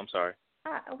something. I'm sorry.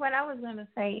 What I was going to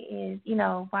say is,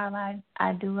 while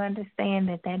I do understand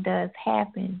that does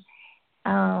happen,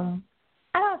 I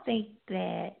don't don't think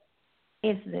that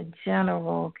it's the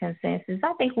general consensus.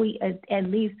 I think we at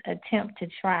least attempt to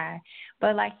try.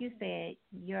 But like you said,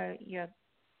 your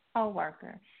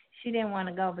coworker, she didn't want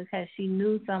to go because she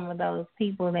knew some of those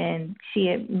people and she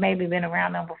had maybe been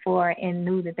around them before and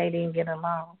knew that they didn't get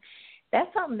along.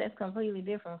 That's something that's completely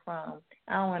different from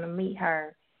I don't want to meet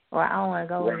her or I don't want to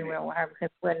go anywhere with her because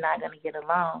we're not going to get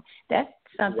along. That's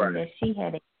something that she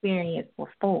had experienced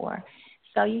before.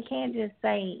 So you can't just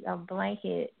say a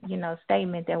blanket,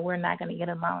 statement that we're not going to get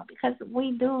along because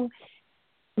we do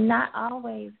not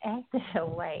always act that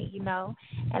way,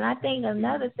 And I think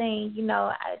another thing,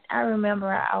 I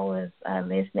remember I was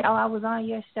listening. I was on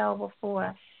your show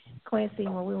before, Quincy,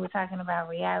 when we were talking about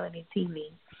reality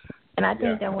TV. And I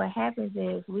think that what happens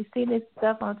is we see this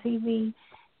stuff on TV,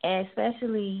 and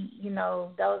especially,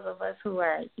 those of us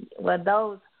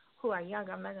those who are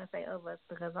younger, I'm not going to say of us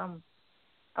because I'm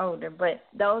older, but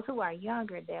those who are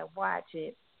younger that watch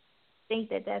it think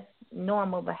that that's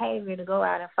normal behavior to go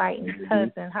out and fight and cuss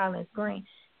and holler and scream.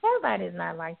 Everybody's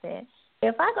not like that.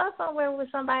 If I go somewhere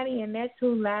with somebody and they're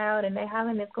too loud and they're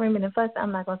hollering and screaming and fussing,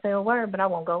 I'm not going to say a word, but I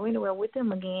won't go anywhere with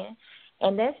them again.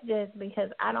 And that's just because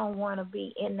I don't want to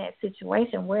be in that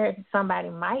situation where somebody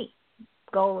might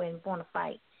go and want to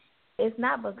fight. It's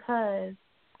not because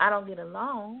I don't get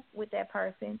along with that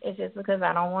person. It's just because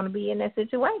I don't want to be in that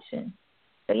situation.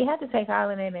 So you have to take all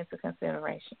of that into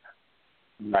consideration.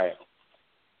 Right.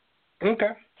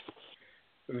 Okay.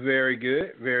 Very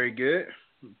good. Very good.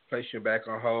 Place you back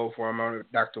on hold for a moment,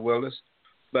 Dr. Willis.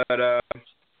 But I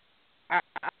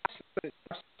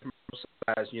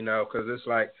because it's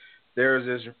like there's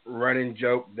this running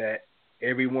joke that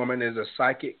every woman is a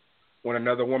psychic when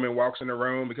another woman walks in the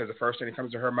room because the first thing that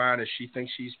comes to her mind is she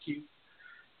thinks she's cute.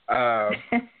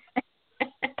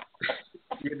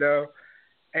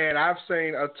 And I've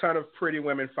seen a ton of pretty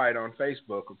women fight on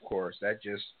Facebook, of course. That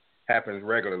just happens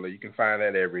regularly. You can find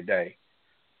that every day.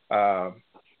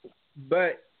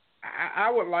 But I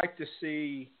would like to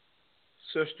see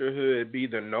sisterhood be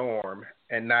the norm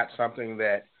and not something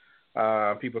that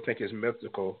people think is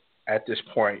mythical at this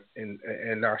point in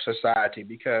our society,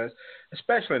 because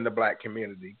especially in the black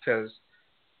community, because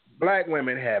black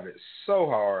women have it so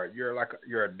hard.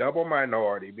 You're a double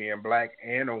minority, being black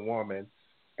and a woman.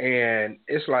 And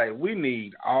it's like we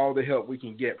need all the help we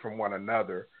can get from one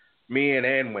another, men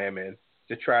and women,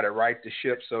 to try to right the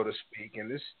ship, so to speak. And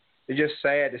it's just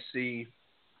sad to see,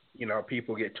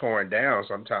 people get torn down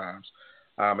sometimes,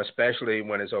 especially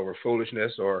when it's over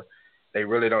foolishness or they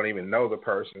really don't even know the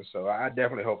person. So I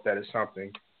definitely hope that is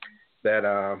something that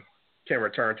can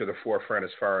return to the forefront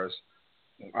as far as,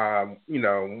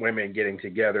 women getting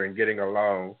together and getting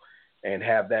along and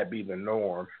have that be the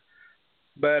norm.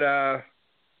 But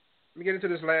let me get into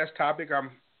this last topic.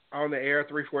 I'm on the air.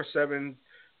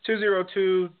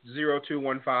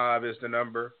 347-202-0215 is the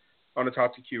number on the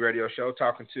Talk to Q radio show,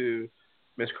 talking to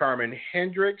Miss Carmen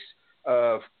Hendricks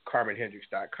of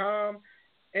CarmenHendricks.com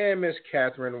and Miss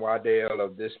Katherine Waddell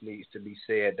of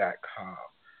ThisNeedsToBeSaid.com.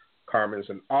 Carmen's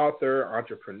an author,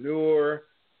 entrepreneur.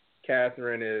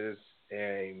 Katherine is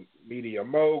a media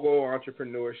mogul,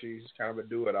 entrepreneur. She's kind of a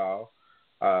do-it-all,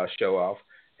 show off.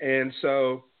 And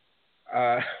so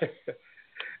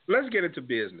let's get into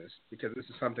business, because this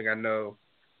is something I know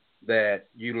that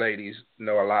you ladies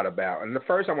know a lot about. And the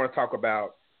first I want to talk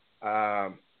about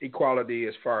equality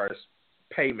as far as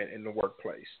payment in the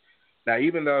workplace. Now,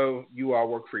 even though you all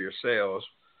work for yourselves,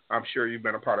 I'm sure you've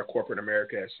been a part of corporate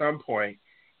America at some point.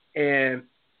 And,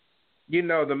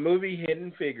 the movie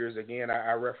Hidden Figures, again,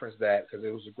 I referenced that because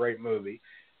it was a great movie.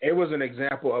 It was an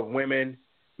example of women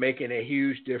making a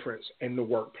huge difference in the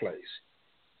workplace.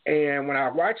 And when I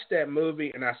watched that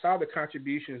movie and I saw the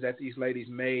contributions that these ladies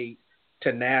made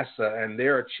to NASA and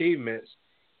their achievements,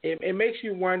 it makes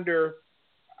you wonder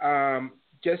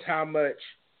just how much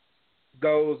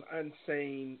goes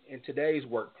unseen in today's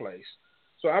workplace.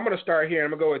 So I'm going to start here.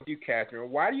 I'm going to go with you,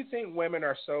 Katherine. Why do you think women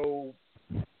are so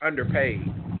underpaid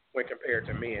when compared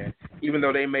to men, even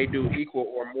though they may do equal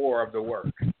or more of the work?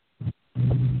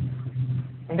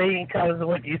 Because of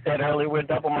what you said earlier, we're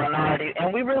double minority,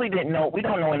 and we really didn't know. We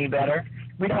don't know any better.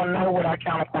 We don't know what our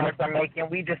counterparts are making.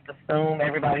 We just assume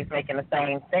everybody's making the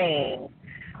same thing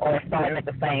or starting at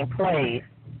the same place,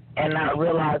 and not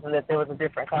realizing that there was a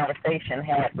different conversation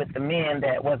had with the men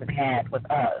that wasn't had with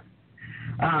us.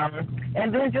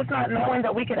 And then just not knowing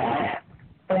that we could ask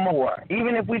for more,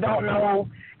 even if we don't know.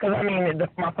 Because,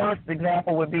 my first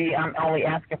example would be I'm only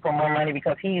asking for more money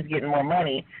because he's getting more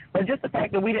money. But just the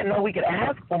fact that we didn't know we could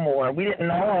ask for more, we didn't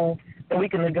know that we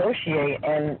could negotiate.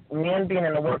 And men being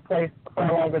in the workplace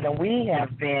far longer than we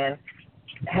have been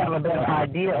have a better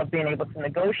idea of being able to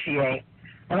negotiate.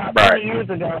 About Right. 20 years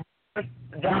ago, first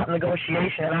job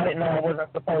negotiation, and I didn't know I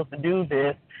wasn't supposed to do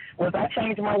this, was I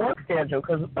changed my work schedule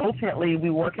because ultimately we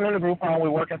working in a group home, we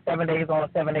working 7 days on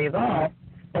and 7 days off,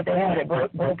 but they had it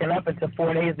broken up into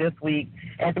 4 days this week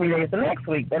and 3 days the next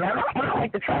week. And I don't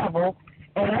like to travel,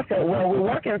 and I said, well, we're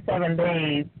working 7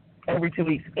 days every 2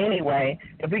 weeks anyway.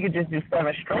 If we could just do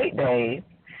 7 straight days,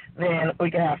 then we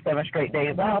could have 7 straight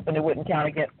days off, and it wouldn't count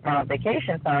against my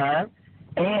vacation time.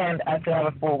 And I still have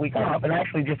a 4 week off, and I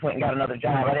actually just went and got another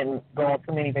job. I didn't go on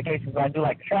too many vacations, but I do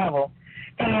like to travel.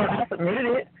 And I submitted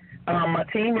it. My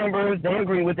team members, they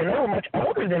agreed with it. They were much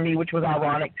older than me, which was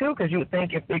ironic, too, because you would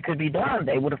think if it could be done,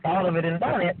 they would have thought of it and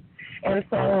done it. And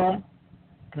so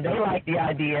they liked the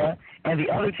idea, and the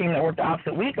other team that worked the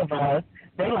opposite week of us,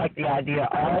 they liked the idea.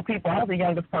 All people, I was the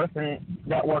youngest person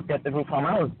that worked at the group home.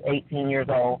 I was 18 years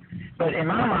old. But in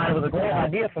my mind, it was a great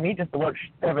idea for me just to work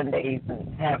 7 days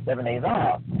and have 7 days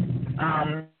off.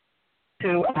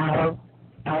 To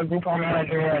our group home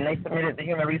manager, and they submitted the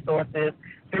human resources,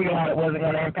 figured out it wasn't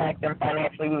going to impact them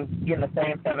financially. We was getting the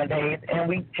same 7 days, and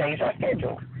we changed our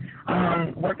schedule.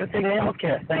 Worked at Cigna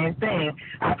Healthcare, same thing.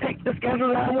 I picked the schedule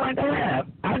that I wanted to have.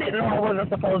 I didn't know I wasn't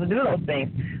supposed to do those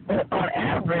things. But on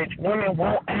average, women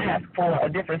won't ask for a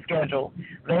different schedule.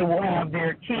 They will have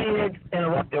their kids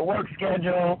interrupt their work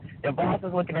schedule. Their boss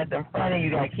is looking at them funny.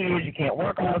 You got kids, you can't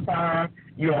work all the time.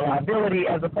 You're a liability,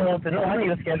 as opposed to, no, I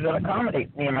need a schedule that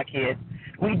accommodates me and my kids.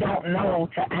 We don't know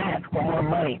to ask for more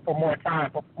money, for more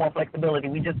time, for more flexibility.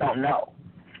 We just don't know.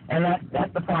 And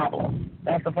that's the problem.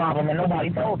 That's the problem, and nobody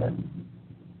told us.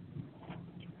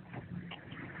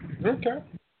 Okay.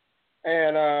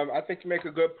 And I think you make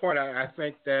a good point. I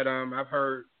think that I've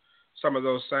heard some of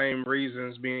those same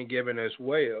reasons being given as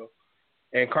well.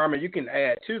 And, Carmen, you can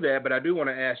add to that, but I do want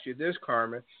to ask you this,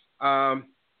 Carmen.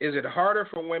 Is it harder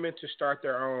for women to start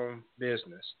their own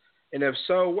business? And if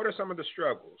so, what are some of the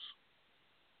struggles?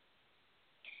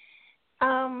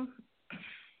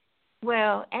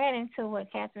 Well, adding to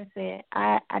what Katherine said,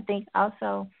 I think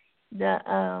also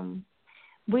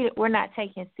we're not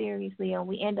taken seriously, and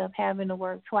we end up having to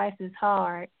work twice as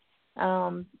hard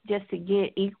just to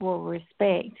get equal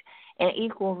respect. And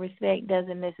equal respect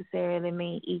doesn't necessarily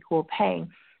mean equal pay.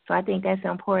 So I think that's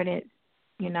important,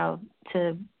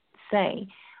 to say.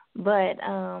 But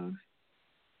to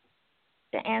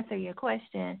answer your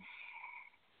question,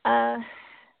 I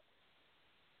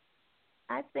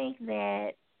think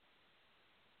that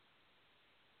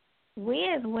we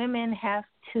as women have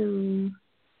to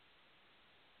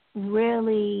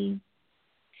really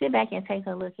sit back and take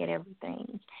a look at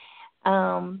everything.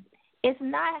 It's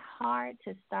not hard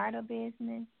to start a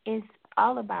business. It's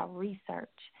all about research.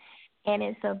 And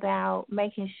it's about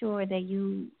making sure that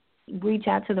you reach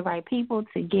out to the right people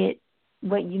to get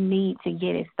what you need to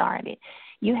get it started.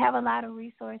 You have a lot of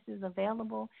resources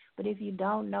available, but if you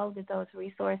don't know that those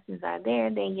resources are there,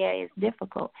 then, yeah, it's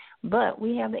difficult. But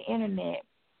we have the Internet.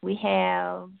 We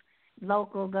have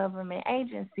local government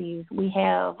agencies. We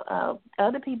have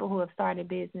other people who have started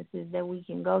businesses that we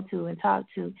can go to and talk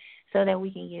to so that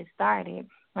we can get started.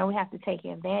 And we have to take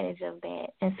advantage of that.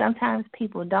 And sometimes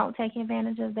people don't take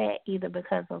advantage of that either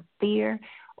because of fear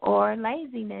or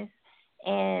laziness,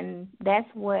 and that's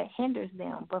what hinders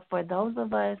them. But for those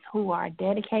of us who are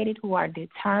dedicated, who are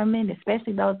determined,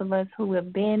 especially those of us who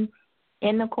have been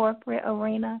in the corporate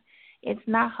arena, it's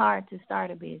not hard to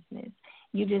start a business.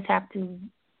 You just have to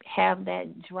have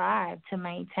that drive to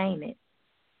maintain it.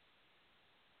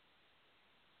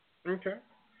 Okay.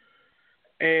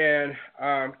 And,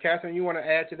 Katherine, you want to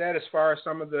add to that as far as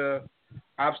some of the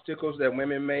obstacles that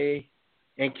women may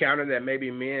encounter that maybe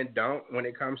men don't when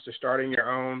it comes to starting your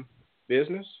own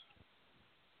business?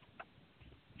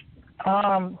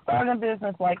 Starting a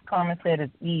business, like Carmen said, is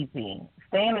easy.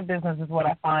 Staying in business is what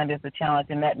I find is the challenge,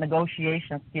 and that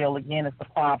negotiation skill, again, is the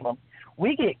problem.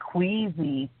 We get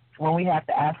queasy when we have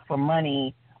to ask for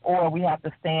money, or we have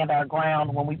to stand our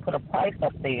ground when we put a price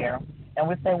up there. And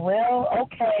we say, well,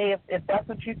 okay, if that's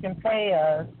what you can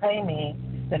pay me,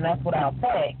 then that's what I'll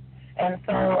pay. And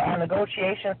so our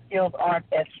negotiation skills aren't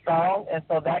as strong, and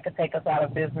so that could take us out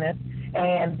of business.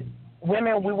 And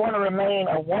women, we want to remain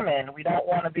a woman. We don't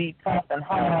want to be tough and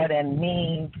hard and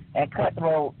mean and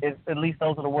cutthroat. At least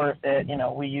those are the words that,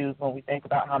 we use when we think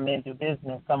about how men do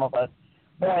business, some of us.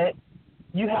 But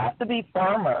you have to be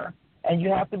firmer, and you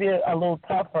have to be a little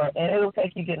tougher, and it'll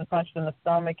take you getting punched in the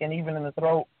stomach and even in the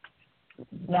throat,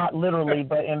 not literally,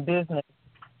 but in business,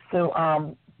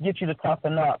 to get you to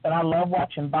toughen up. And I love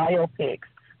watching biopics.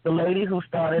 The lady who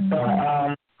started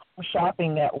the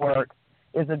shopping network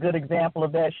is a good example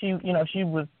of that. She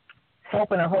was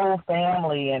helping her whole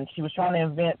family, and she was trying to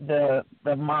invent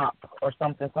the mop or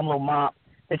something, some little mop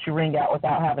that you wring out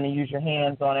without having to use your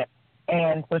hands on it.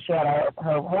 And so she had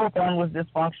her whole family was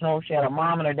dysfunctional. She had her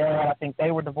mom and her dad. I think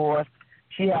they were divorced.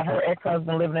 She had her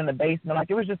ex-husband living in the basement. Like,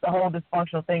 it was just a whole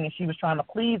dysfunctional thing, and she was trying to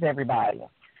please everybody.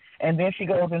 And then she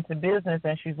goes into business,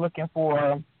 and she's looking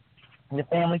for the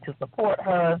family to support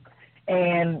her.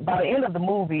 And by the end of the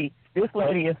movie, this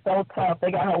lady is so tough. They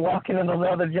got her walking in a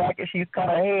leather jacket. She's cut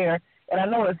her hair. And I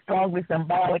know it's strongly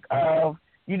symbolic of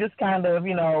you just kind of,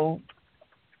 grew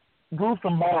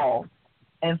some balls.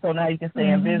 And so now you can stay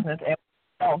in business. And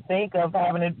we don't think of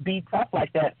having to be tough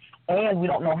like that. And we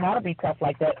don't know how to be tough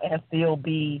like that and still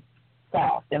be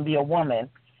soft and be a woman.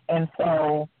 And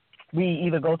so we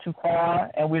either go too far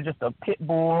and we're just a pit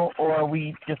bull, or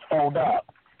we just fold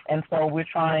up. And so we're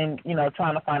trying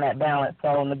to find that balance.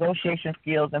 So negotiation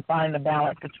skills and finding the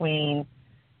balance between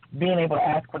being able to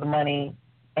ask for the money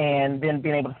and then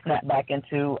being able to snap back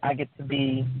into, I get to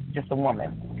be just a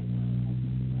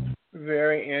woman.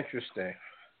 Very interesting.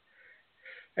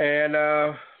 And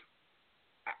I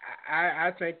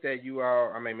think that you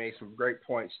all, made some great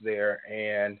points there.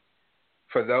 And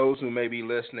for those who may be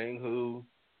listening who,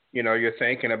 you're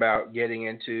thinking about getting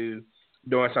into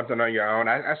doing something on your own,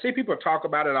 I see people talk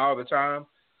about it all the time,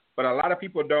 but a lot of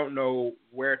people don't know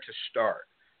where to start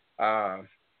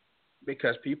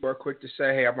because people are quick to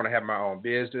say, hey, I'm going to have my own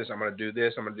business. I'm going to do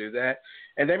this. I'm going to do that.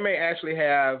 And they may actually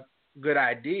have good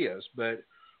ideas, but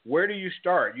where do you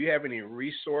start? Do you have any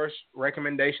resource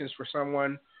recommendations for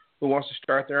someone who wants to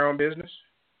start their own business?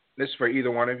 This is for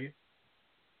either one of you.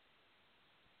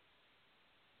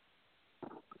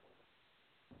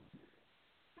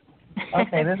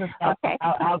 Okay, this is okay.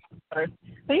 I'll go first.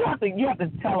 So you have to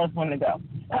tell us when to go.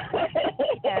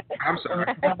 I'm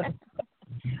sorry.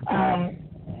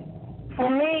 For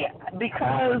me,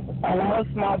 because a lot of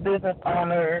small business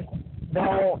owners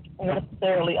don't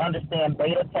necessarily understand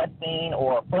beta testing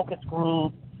or focus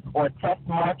groups or test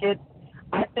markets,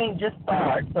 I think just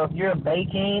start. So if you're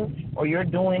baking or you're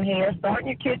doing hair, start in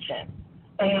your kitchen.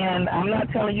 And I'm not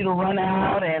telling you to run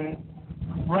out and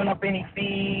run up any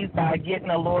fees by getting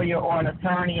a lawyer or an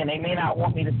attorney, and they may not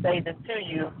want me to say this to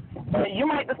you, but you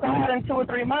might decide in 2 or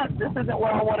 3 months, this isn't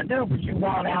what I want to do, but you've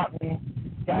gone out and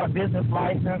got a business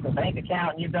license, a bank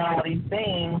account, and you've done all these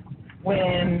things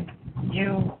when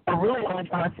you are really only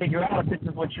trying to figure out if this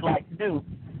is what you like to do.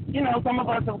 Some of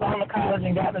us have gone to college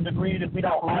and gotten a degree that we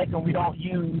don't like and we don't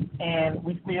use, and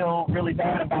we feel really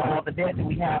bad about all the debt that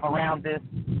we have around this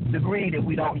degree that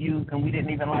we don't use and we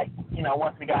didn't even like.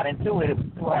 Once we got into it, it was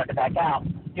too hard to back out.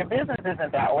 Your business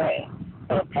isn't that way.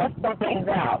 So test some things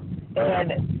out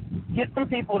and get some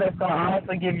people that's going to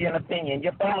honestly give you an opinion.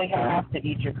 Your family has to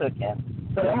eat your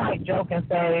cooking. So they might joke and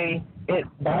say it's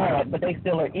bad, but they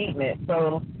still are eating it.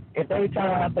 So if they turn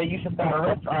around and say you should start a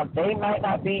restaurant, they might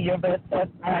not be your best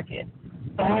test market.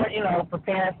 Start,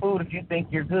 preparing food if you think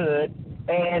you're good,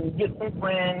 and get some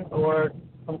friends or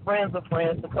some friends of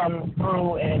friends to come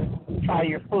through and try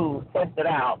your food, test it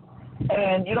out.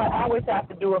 And you don't always have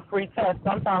to do a free test.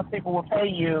 Sometimes people will pay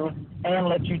you and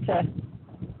let you test,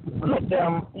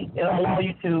 allow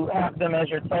you to have them as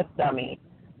your test dummy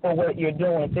for what you're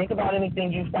doing. Think about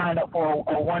anything you signed up for,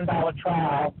 a $1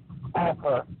 trial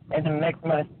offer, and then the next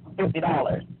month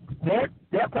 $50.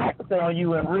 They're practicing on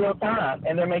you in real time,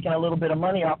 and they're making a little bit of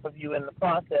money off of you in the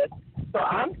process. So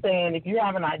I'm saying if you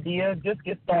have an idea, just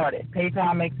get started.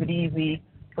 PayPal makes it easy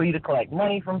for you to collect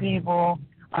money from people.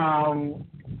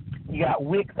 You got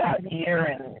Wix out here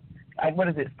and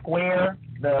Square,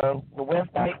 the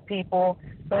website people.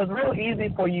 So it's real easy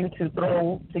for you to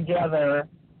throw together,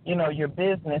 your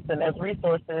business, and there's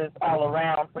resources all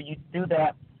around for you to do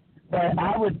that. But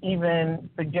I would even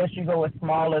suggest you go as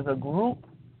small as a group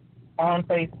on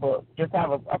Facebook. Just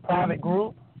have a private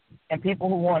group, and people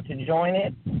who want to join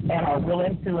it and are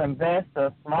willing to invest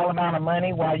a small amount of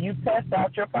money while you test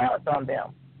out your products on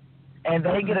them. And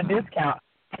they get a discount.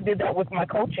 I did that with my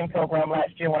coaching program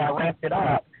last year when I ramped it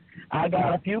up. I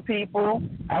got a few people.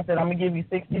 I said, I'm going to give you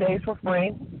 60 days for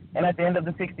free. And at the end of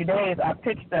the 60 days, I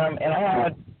pitched them, and I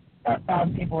had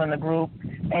 5 people in the group,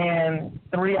 and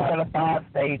 3 out of the 5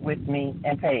 stayed with me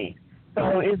and paid.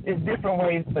 So it's different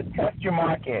ways, but test your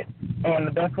market. And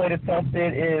the best way to test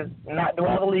it is not do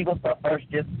all the legal stuff first,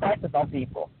 just practice on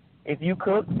people. If you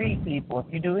cook, feed people.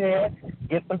 If you do hair,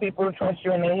 get some people to trust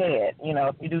you in their head.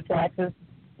 If you do taxes,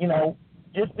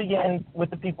 just begin with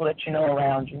the people that you know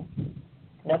around you.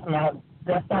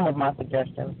 That's some of my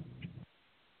suggestions.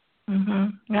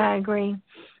 I agree.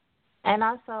 And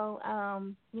also,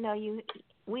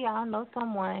 we all know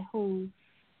someone who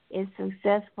is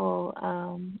successful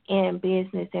in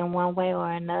business in one way or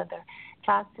another.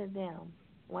 Talk to them.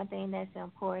 One thing that's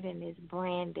important is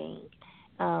branding.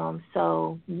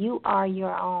 So you are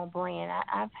your own brand.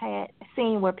 I've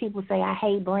seen where people say, I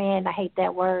hate brand, I hate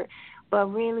that word. But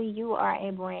really, you are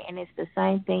a brand, and it's the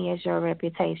same thing as your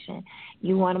reputation.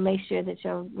 You want to make sure that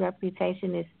your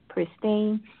reputation is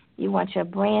pristine. You want your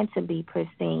brand to be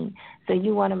pristine. So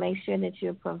you want to make sure that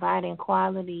you're providing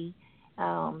quality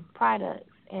products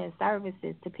and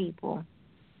services to people.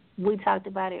 We talked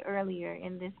about it earlier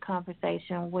in this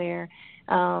conversation where,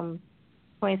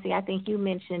 Quincy, I think you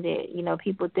mentioned it. You know,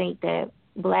 people think that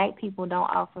black people don't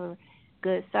offer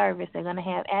good service. They're going to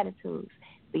have attitudes.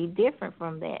 Be different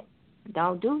from that.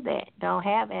 Don't do that. Don't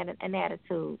have an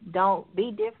attitude. Don't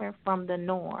be different from the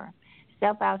norm.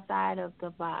 Step outside of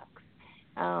the box.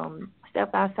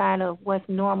 Step outside of what's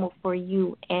normal for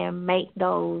you and make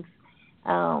those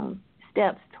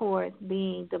steps towards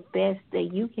being the best that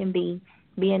you can be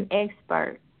an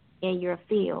expert in your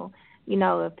field. You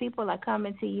know, if people are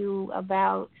coming to you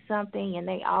about something and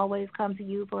they always come to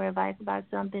you for advice about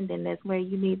something, then that's where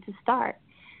you need to start.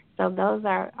 So those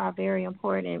are very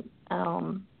important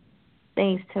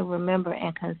things to remember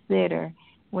and consider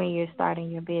when you're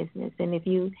starting your business. And if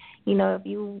you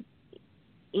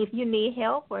need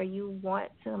help or you want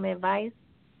some advice,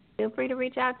 feel free to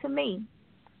reach out to me.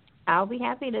 I'll be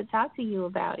happy to talk to you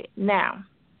about it. Now,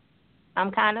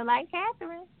 I'm kind of like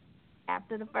Katherine.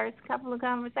 After the first couple of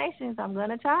conversations, I'm going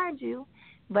to charge you,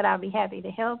 but I'll be happy to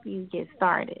help you get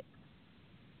started.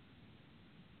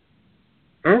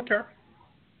 Okay.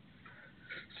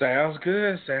 Sounds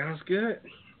good.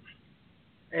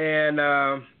 And,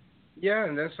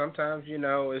 and then sometimes,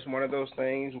 it's one of those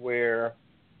things where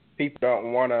people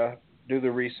don't want to do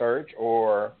the research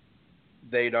or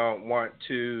they don't want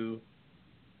to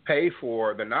pay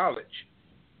for the knowledge.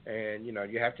 And,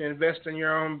 you have to invest in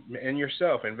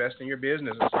yourself, invest in your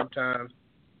business. And sometimes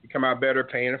you come out better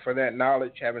paying for that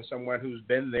knowledge, having someone who's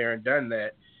been there and done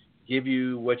that give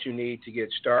you what you need to get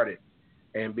started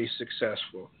and be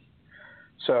successful.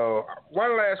 So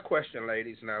one last question,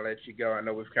 ladies, and I'll let you go. I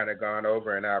know we've kind of gone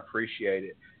over, and I appreciate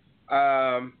it.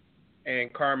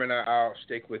 And Carmen, I'll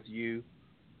stick with you.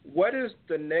 What is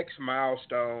the next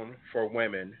milestone for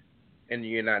women in the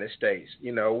United States?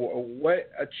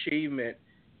 What achievement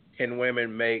can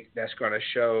women make that's going to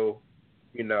show,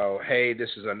 hey, this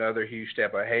is another huge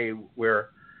step, or hey,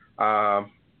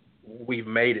 we've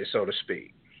made it, so to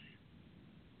speak?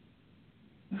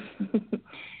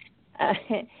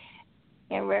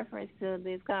 In reference to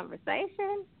this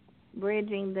conversation,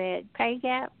 bridging that pay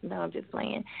gap? No, I'm just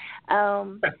playing. I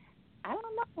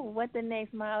don't know what the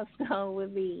next milestone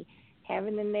would be.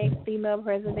 Having the next female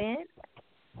president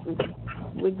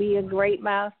would be a great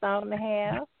milestone to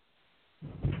have.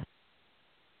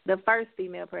 The first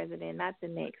female president, not the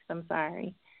next. I'm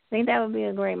sorry. I think that would be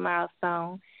a great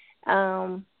milestone.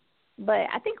 But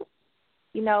I think,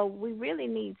 we really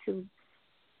need to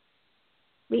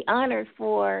be honored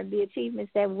for the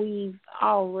achievements that we've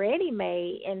already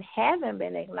made and haven't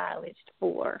been acknowledged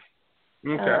for.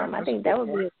 Okay. I think that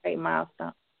would be a great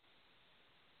milestone.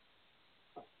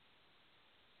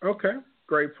 Okay,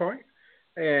 great point.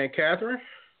 And Katherine?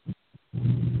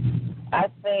 I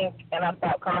think, and I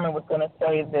thought Carmen was going to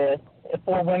say this,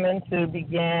 for women to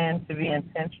begin to be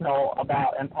intentional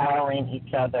about empowering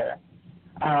each other,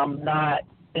 not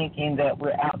thinking that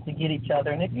we're out to get each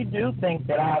other. And if you do think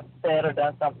that I've said or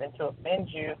done something to offend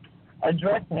you,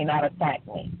 address me, not attack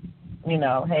me.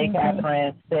 Hey,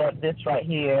 Katherine said this right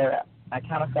here. I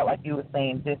kind of felt like you were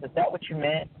saying this. Is that what you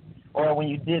meant? Or when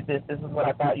you did this, this is what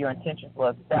I thought your intentions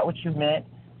was. Is that what you meant?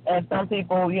 And some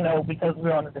people, because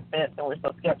we're on the defense and we're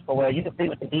so skeptical, well, you can see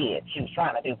what they did. She was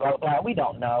trying to do blah, blah, blah. We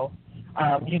don't know.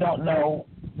 You don't know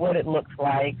what it looks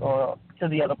like or to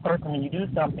the other person when you do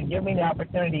something. Give me the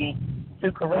opportunity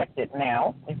to correct it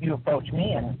now. If you approach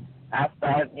me and I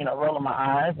start, rolling my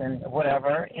eyes and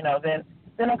whatever,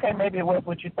 then okay, maybe it was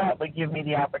what you thought, but give me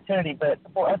the opportunity. But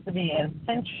for us to be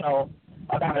intentional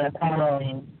about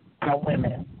empowering our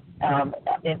women,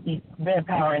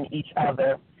 empowering each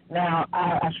other. Now,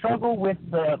 I struggle with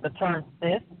the term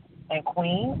sis and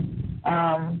queen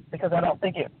because I don't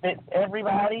think it fits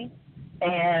everybody,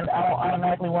 and I don't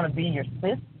automatically want to be your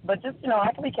sis. But just,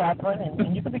 I can be Katherine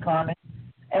and you can be Carmen.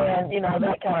 And,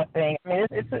 that kind of thing. I mean,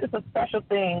 it's a special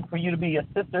thing for you to be a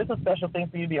sister. It's a special thing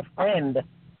for you to be a friend,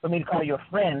 for me to call you a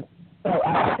friend. So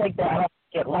I take that, I don't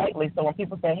take it lightly. So when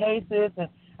people say, hey, sis, and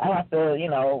I have to,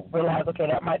 realize, okay,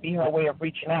 that might be her way of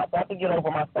reaching out. So I have to get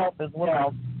over myself as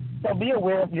well. So be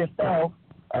aware of yourself,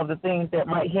 of the things that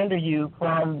might hinder you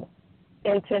from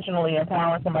intentionally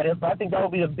empowering somebody else. But I think that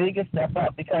would be the biggest step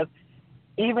up, because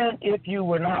even if you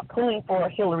were not pulling for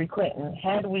Hillary Clinton,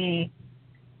 had we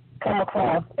come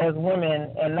across as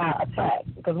women and not attack,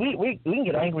 because we can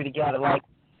get angry together, like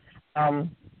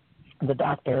the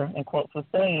doctor in quotes was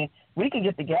saying. We can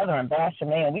get together and bash a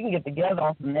man. We can get together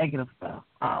on some negative stuff.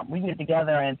 We can get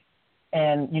together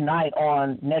and unite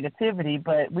on negativity,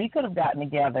 but we could have gotten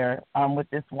together with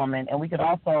this woman, and we could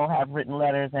also have written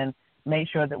letters and made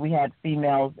sure that we had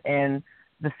females in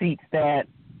the seats that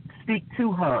speak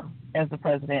to her as the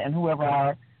president, and whoever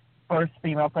our first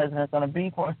female president is going to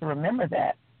be, for us to remember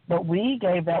that. But we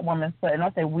gave that woman, and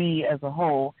I say we as a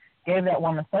whole, gave that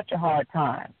woman such a hard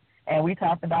time. And we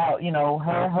talked about,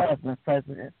 her husband's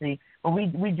presidency, but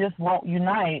we just won't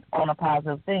unite on a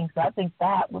positive thing. So I think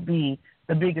that would be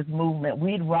the biggest movement.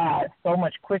 We'd rise so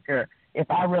much quicker if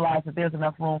I realized that there's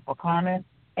enough room for Carmen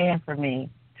and for me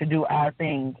to do our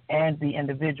thing and be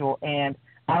individual. And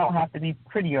I don't have to be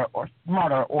prettier or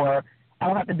smarter, or I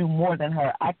don't have to do more than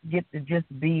her. I get to just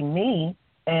be me,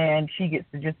 and she gets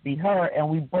to just be her, and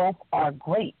we both are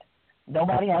great.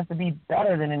 Nobody has to be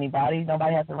better than anybody.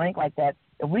 Nobody has to rank like that.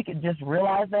 If we could just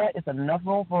realize that it's enough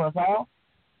room for us all,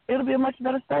 it'll be a much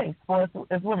better space for us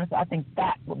as women. So I think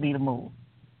that would be the move.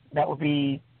 That would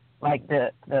be like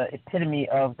the epitome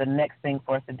of the next thing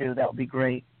for us to do. That would be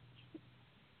great.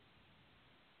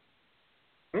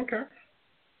 Okay.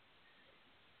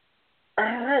 All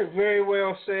right, very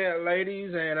well said,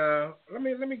 ladies. And let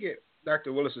me get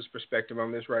Dr. Willis's perspective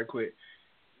on this right quick.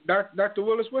 Dr.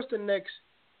 Willis, what's the next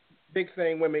big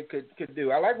thing women could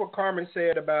do? I like what Carmen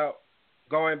said about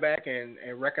going back and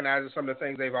recognizing some of the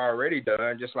things they've already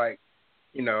done. Just like,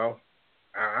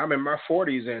 I'm in my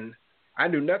 40s and I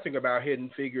knew nothing about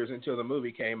Hidden Figures until the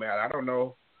movie came out. I don't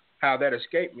know how that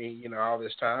escaped me, all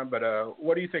this time. But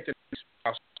what do you think the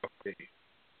next will be?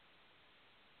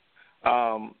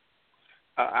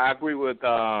 I agree with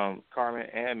Carmen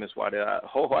and Ms. Waddell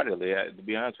wholeheartedly. To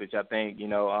be honest with you, I think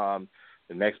the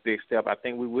next big step. I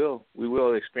think we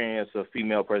will experience a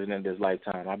female president this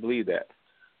lifetime. I believe that.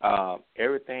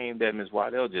 Everything that Ms.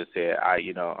 Waddell just said,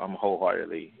 I'm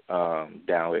wholeheartedly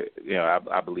down with.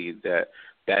 I believe that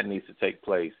needs to take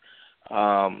place.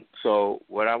 So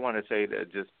what I want to say, to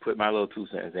just put my little 2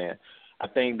 cents in, I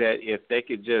think that if they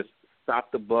could just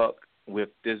stop the buck with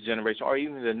this generation, or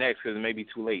even the next, because it may be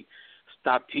too late,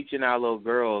 stop teaching our little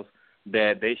girls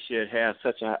that they should have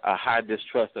such a high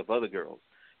distrust of other girls.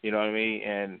 You know what I mean?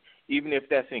 And even if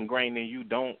that's ingrained in you,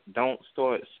 don't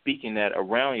start speaking that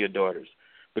around your daughters,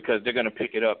 because they're going to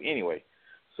pick it up anyway.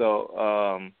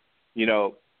 So,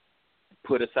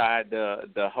 put aside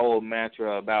the whole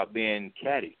mantra about being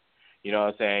catty. You know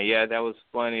what I'm saying? Yeah, that was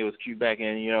funny. It was cute back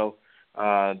in,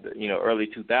 early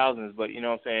 2000s. But, you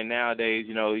know what I'm saying, nowadays,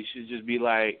 you should just be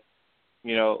like,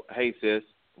 hey, sis,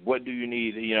 what do you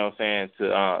need,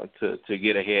 to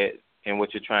get ahead in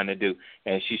what you're trying to do?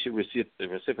 And she should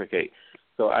reciprocate.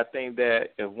 So I think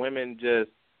that if women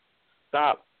just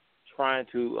stop trying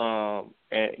to,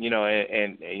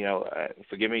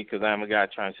 forgive me because I'm a guy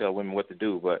trying to tell women what to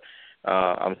do, but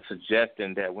I'm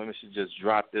suggesting that women should just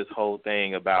drop this whole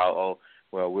thing about,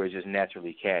 we're just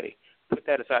naturally catty. Put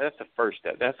that aside. That's the first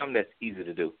step. That's something that's easy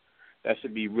to do. That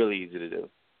should be really easy to do.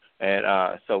 And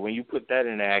so when you put that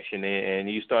into action and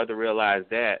you start to realize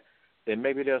that, then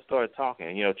maybe they'll start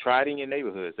talking. Try it in your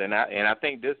neighborhoods. And I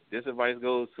think this advice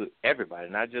goes to everybody,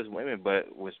 not just women, but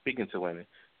we're speaking to women.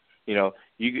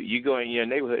 You go in your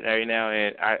neighborhood right now,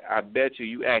 and I bet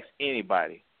you ask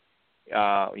anybody,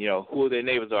 who their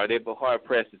neighbors are. They'd be hard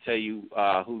pressed to tell you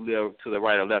who live to the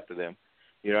right or left of them.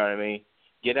 You know what I mean?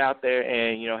 Get out there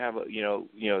and have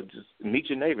just meet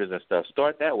your neighbors and stuff.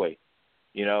 Start that way.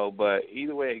 But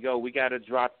either way it go, we got to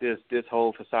drop this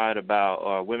whole facade about,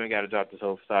 or women got to drop this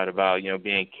whole facade about,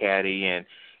 being catty and,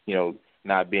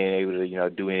 not being able to,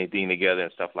 do anything together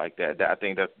and stuff like that. I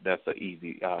think that's an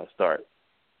easy start.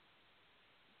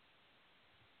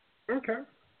 Okay.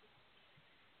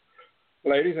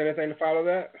 Ladies, anything to follow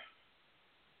that?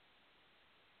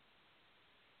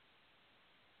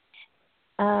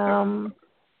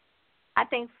 I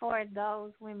think for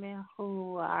those women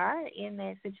who are in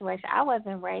that situation, I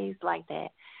wasn't raised like that,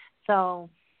 so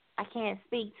I can't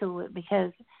speak to it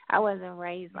because I wasn't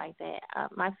raised like that.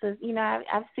 My sister,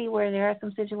 I see where there are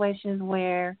some situations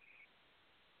where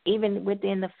even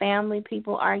within the family,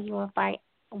 people argue and fight.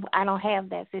 I don't have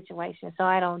that situation, so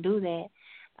I don't do that.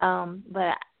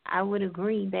 But I would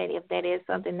agree that if that is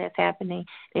something that's happening,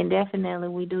 then definitely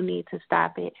we do need to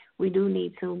stop it. We do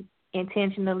need to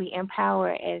intentionally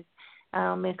empower, as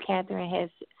Ms. Katherine has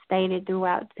stated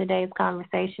throughout today's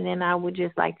conversation, and I would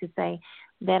just like to say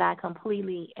that I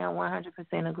completely and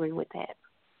 100% agree with that.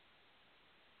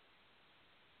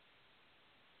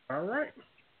 All right.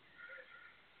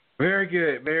 Very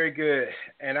good, very good.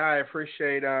 And I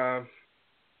appreciate all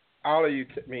of you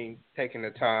taking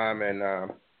the time. And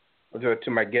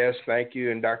to my guests, thank you.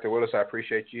 And Dr. Willis, I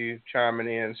appreciate you chiming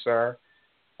in, sir.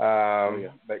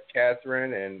 But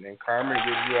Katherine and Carmen,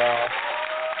 give you all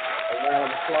a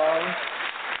round of applause.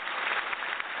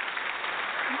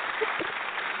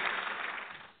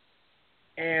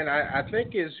 And I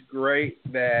think it's great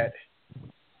that,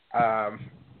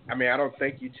 I don't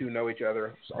think you two know each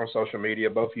other on social media.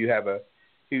 Both of you have a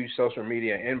huge social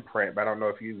media imprint, but I don't know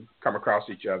if you come across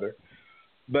each other.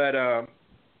 But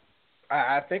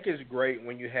I think it's great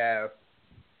when you have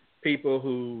people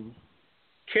who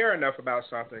care enough about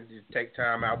something to take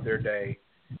time out their day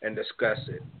and discuss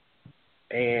it.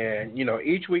 And,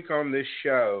 each week on this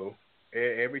show,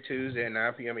 every Tuesday at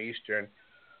 9 p.m. Eastern,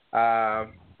 I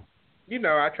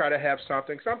try to have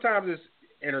something. Sometimes it's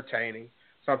entertaining,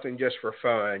 something just for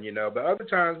fun, But other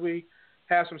times we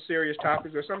have some serious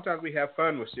topics, or sometimes we have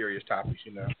fun with serious topics,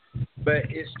 But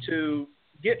it's to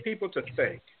get people to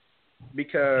think,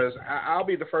 because I'll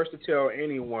be the first to tell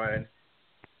anyone,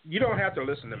 you don't have to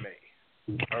listen to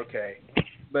me, okay?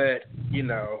 But,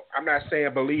 I'm not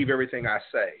saying believe everything I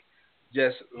say.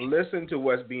 Just listen to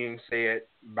what's being said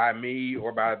by me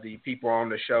or by the people on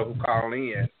the show who call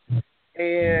in,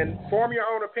 and form your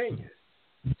own opinion.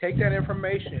 Take that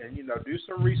information, do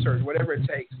some research, whatever it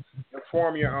takes, and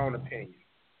form your own opinion.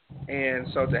 And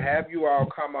so to have you all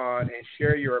come on and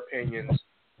share your opinions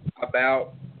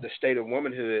about the state of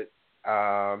womanhood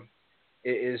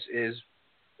is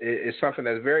something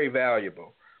that's very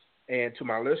valuable. And to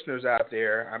my listeners out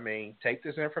there, take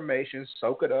this information,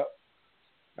 soak it up.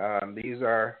 These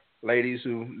are ladies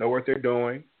who know what they're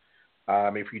doing.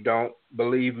 If you don't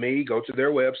believe me, go to their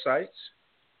websites,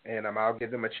 and I'll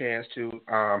give them a chance to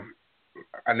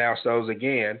announce those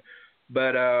again.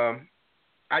 But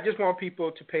I just want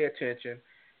people to pay attention.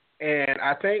 And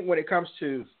I think when it comes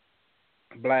to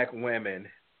black women,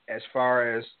 as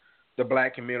far as the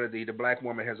black community, the black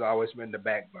woman has always been the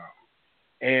backbone.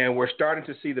 And we're starting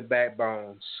to see the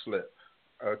backbone slip,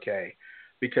 okay,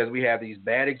 because we have these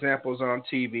bad examples on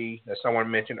TV that someone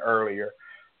mentioned earlier.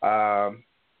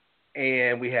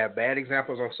 And we have bad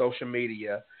examples on social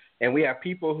media. And we have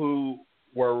people who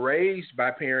were raised by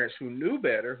parents who knew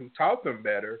better, who taught them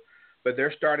better, but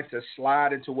they're starting to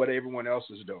slide into what everyone else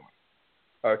is doing.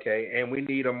 Okay, and we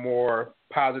need a more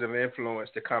positive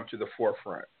influence to come to the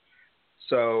forefront.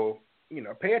 So,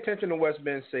 pay attention to what's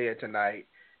been said tonight.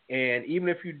 And even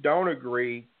if you don't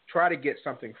agree, try to get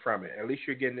something from it. At least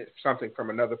you're getting something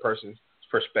from another person's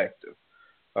perspective.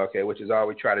 Okay, which is all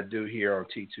we try to do here on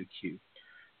T2Q.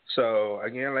 So,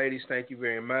 again, ladies, thank you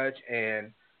very much.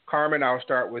 And Carmen, I'll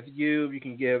start with you. You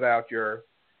can give out your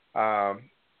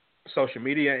social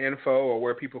media info, or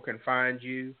where people can find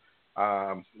you,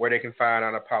 where they can find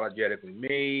Unapologetically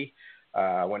Me,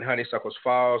 When Honeysuckles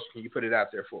Falls. Can you put it out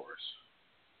there for us?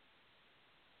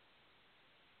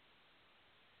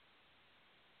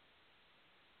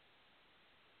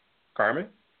 Carmen?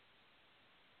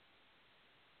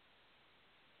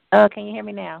 Oh, can you hear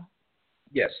me now?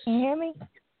 Yes. Can you hear me?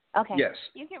 Okay. Yes.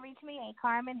 You can reach me at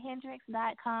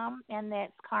CarmenHendricks.com, and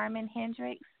that's Carmen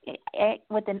Hendricks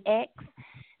with an X.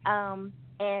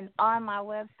 And on my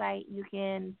website, you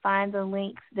can find the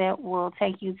links that will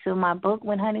take you to my book,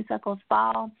 When Honeysuckles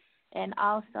Fall, and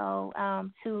also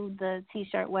to the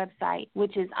T-shirt website,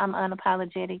 which is I'm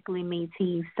Unapologetically Me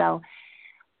Tees. So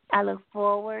I look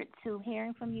forward to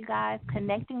hearing from you guys,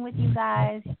 connecting with you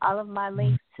guys. All of my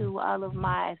links to all of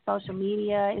my social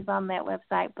media is on that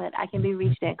website, but I can be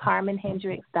reached at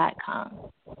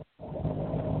CarmenHendricks.com.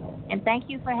 And thank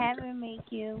you for having me,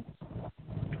 Q.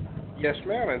 Yes,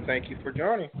 ma'am, and thank you for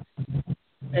joining.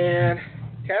 And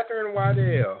Katherine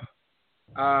Waddell,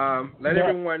 let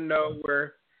everyone know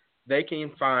where they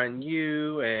can find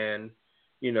you and,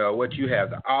 what you have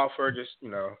to offer. Just,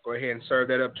 go ahead and serve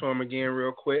that up to them again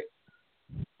real quick.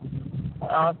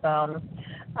 Awesome.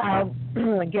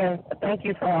 Again, thank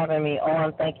you for having me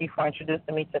on. Thank you for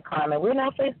introducing me to Carmen. We're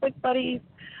now Facebook buddies.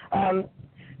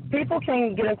 People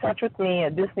can get in touch with me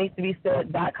at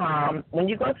thisneedstobesaid.com. When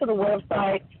you go to the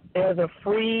website, there's a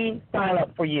free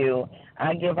sign-up for you.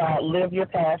 I give out Live Your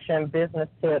Passion business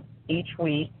tips each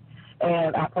week,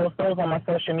 and I post those on my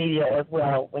social media as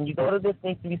well. When you go to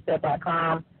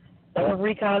thisneedstobesaid.com,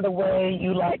 every kind of way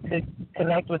you like to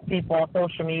connect with people on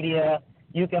social media,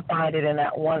 you can find it in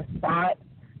that one spot.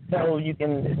 So you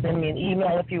can send me an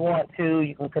email if you want to.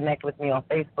 You can connect with me on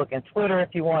Facebook and Twitter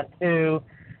if you want to.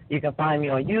 You can find me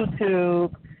on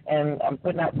YouTube. And I'm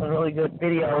putting out some really good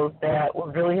videos that will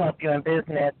really help you in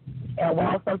business. And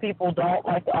while some people don't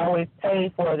like to always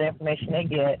pay for the information they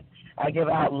get, I give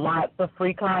out lots of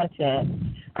free content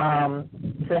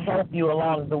to help you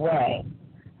along the way.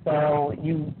 So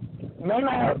you may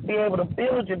not be able to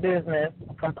build your business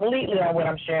completely on what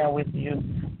I'm sharing with you,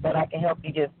 but I can help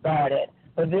you get started.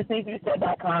 So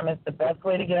thisneedstobeset.com is the best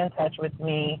way to get in touch with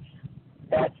me.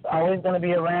 That's always going to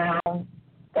be around.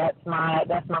 That's my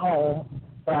home.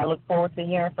 So I look forward to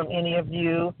hearing from any of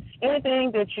you.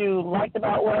 Anything that you liked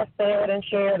about what I said and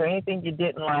shared, or anything you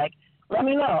didn't like, let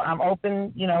me know. I'm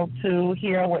open, to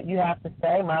hearing what you have to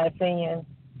say. My opinion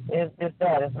is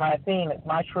that. It's my opinion. It's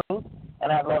my truth,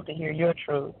 and I'd love to hear your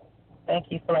truth. Thank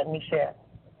you for letting me share.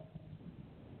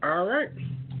 All right.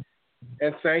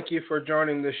 And thank you for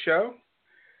joining the show.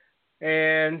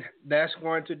 And that's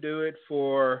going to do it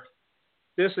for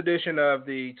this edition of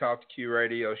the Talk to Q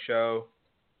radio show,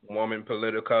 Woman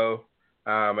Politico.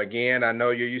 Again, I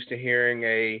know you're used to hearing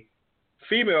a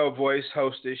female voice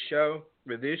host this show,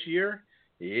 but this year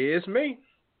it's me.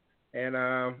 And,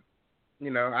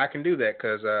 I can do that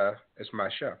because it's my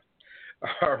show.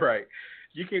 All right.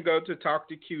 You can go to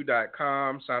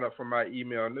talktoq.com, sign up for my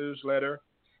email newsletter,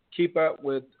 keep up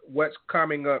with what's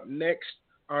coming up next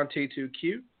on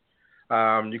T2Q.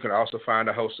 You can also find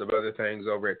a host of other things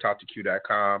over at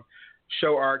talktoq.com,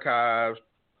 show archives,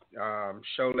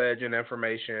 show legend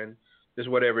information, just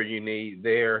whatever you need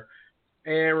there.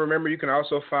 And remember, you can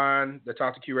also find the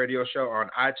Talk to Q radio show on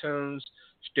iTunes,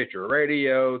 Stitcher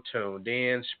Radio, Tuned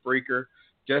In, Spreaker,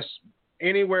 just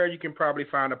anywhere you can probably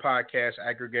find a podcast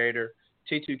aggregator.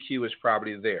 T2Q is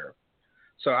probably there.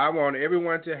 So I want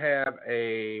everyone to have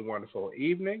a wonderful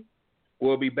evening.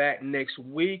 We'll be back next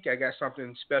week. I got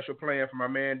something special planned for my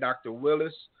man, Dr.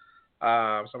 Willis. So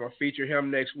I'm going to feature him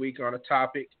next week on a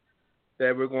topic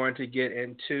that we're going to get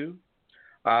into.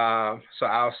 So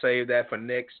I'll save that for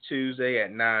next Tuesday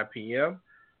at 9 p.m.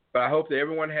 But I hope that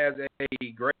everyone has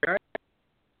a great night.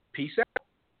 Peace out.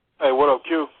 Hey, what up,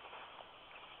 Q?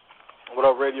 What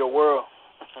up, Radio World?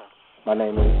 My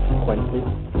name is Quincy.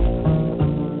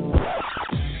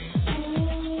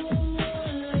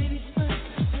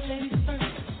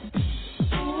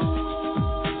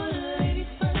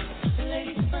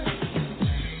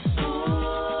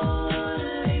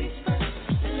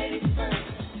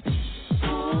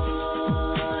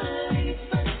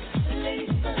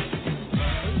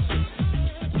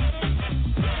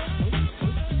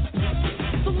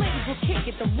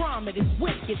 The rhyme, it is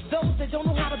wicked. Those that don't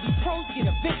know how to be pros get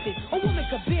evicted. A woman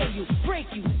could bear you, break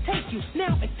you, take you.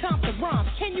 Now it's time to rhyme.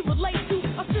 Can you relate to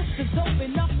a sister's dope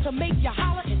enough to make you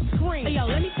holler and scream? Hey, yo,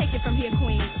 let me take it from here,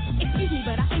 queen. Excuse me,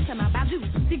 but I think I'm about due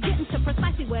to get into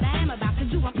precisely what I am about to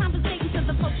do. I'm conversating to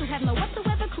the folks who have no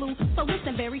whatsoever clue. So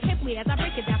listen very carefully as I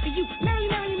break it down for you. Merrily,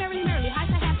 merrily, merrily, merrily, high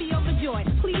to happy, overjoyed.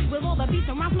 Please, with all the beats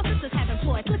and rhymes my sisters have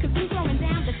employed. Look at me throwing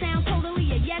down the sound totally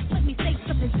a yes. Let me take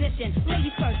the position.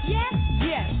 Ladies first, yes?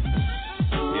 Yes.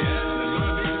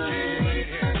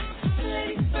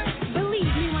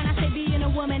 Believe me when I say being a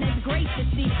woman is great to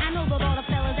see. I know that all the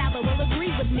fellas out there will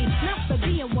agree with me. Not for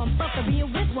being one, but for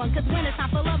being with one. Cause when it's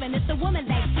time for loving, it's the woman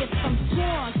that gets from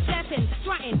strong, stepping,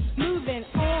 strutting, moving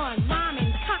on,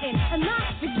 rhyming, cutting, and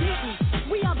not forgetting.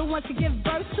 We are the ones to give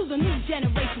birth to the new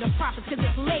generation of prophets. Cause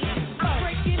it's late. I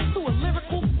break into a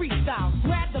lyrical freestyle.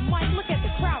 Grab the mic, look at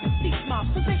the crowd and see smiles.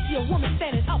 Cause they see a woman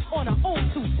standing up on her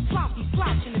own two. Sloppy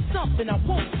slouching is something I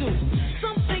won't do.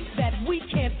 Some think that we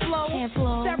can't flow.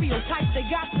 Stereotypes, they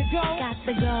got to go.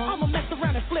 I'ma mess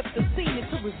around and flip the scene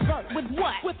into reverse. With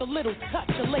what? With a little touch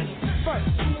of ladies first.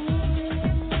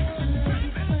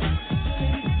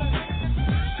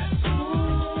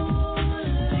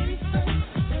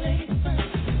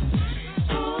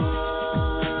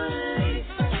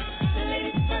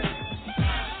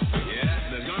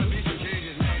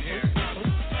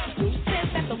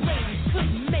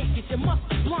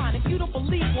 If you don't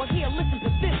believe, well, here, listen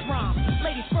to this rhyme.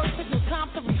 Ladies first, there's no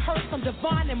time to rehearse. I'm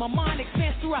divine and my mind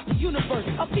expands throughout the universe.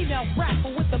 A female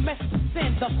rapper with a message to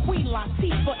send. The Queen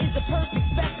Latifah is the perfect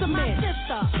specimen. My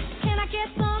sister, can I get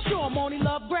some? Sure, Moni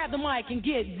Love, grab the mic and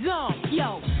get dumb.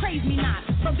 Yo, praise me not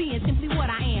for being simply what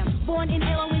I am. Born in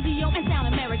L-O-N-D-O and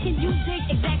sound American. You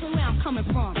dig exactly where I'm coming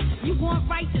from. You want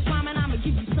righteous rhyme and I'ma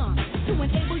give you some to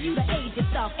enable you to aid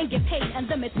yourself and get paid. And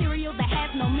the material that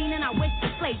has no meaning, I wish to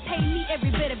play. Pay me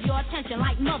every bit of your attention,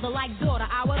 like mother, like daughter.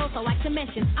 I would also like to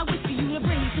mention, I wish for you to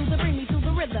bring me to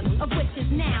the rhythm of which is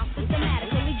now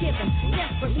systematically given.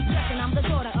 Desperately stressing, I'm the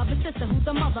daughter of a sister who's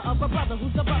the mother of a brother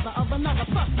who's the brother of another.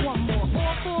 Plus one more.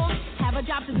 All four have a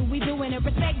job to do. We doing it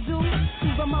respect due to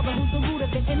the mother who's the root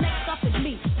of it. And next up is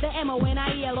me, the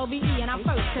M-O-N-I-E-L-O-V-E, and I'm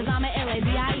first cause I'm an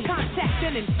L-A-B-I-E. Contact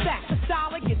and in fact, the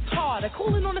style it gets hard starter,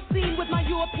 cooling on the scene with my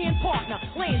European partner,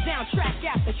 laying down track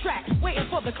after track, waiting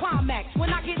for the climax. When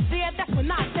I get there, that's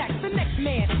when I attack the next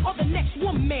man or the next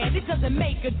woman. It doesn't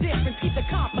make a difference, keep the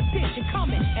competition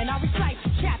coming. And I recite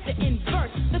the chapter in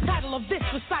verse. The title of this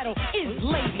recital is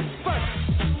Ladies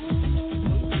First.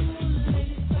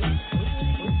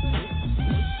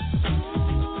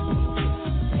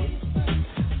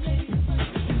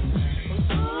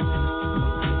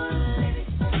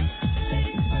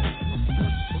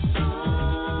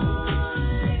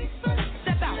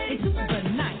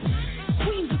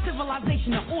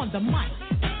 On the mic,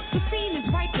 the scene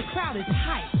is right, the crowd is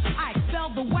hype. I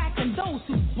expel the whack and those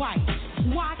who bite.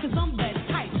 Why? Cause I'm that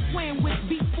type, playing with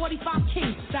B45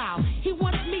 King style. He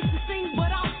wants me to sing,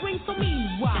 but I'll swing so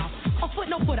meanwhile. A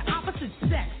footnote for the opposite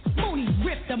sex. Mooney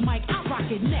rip the mic, I rock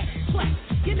it next. Plus,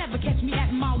 you never catch me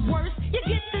at my worst.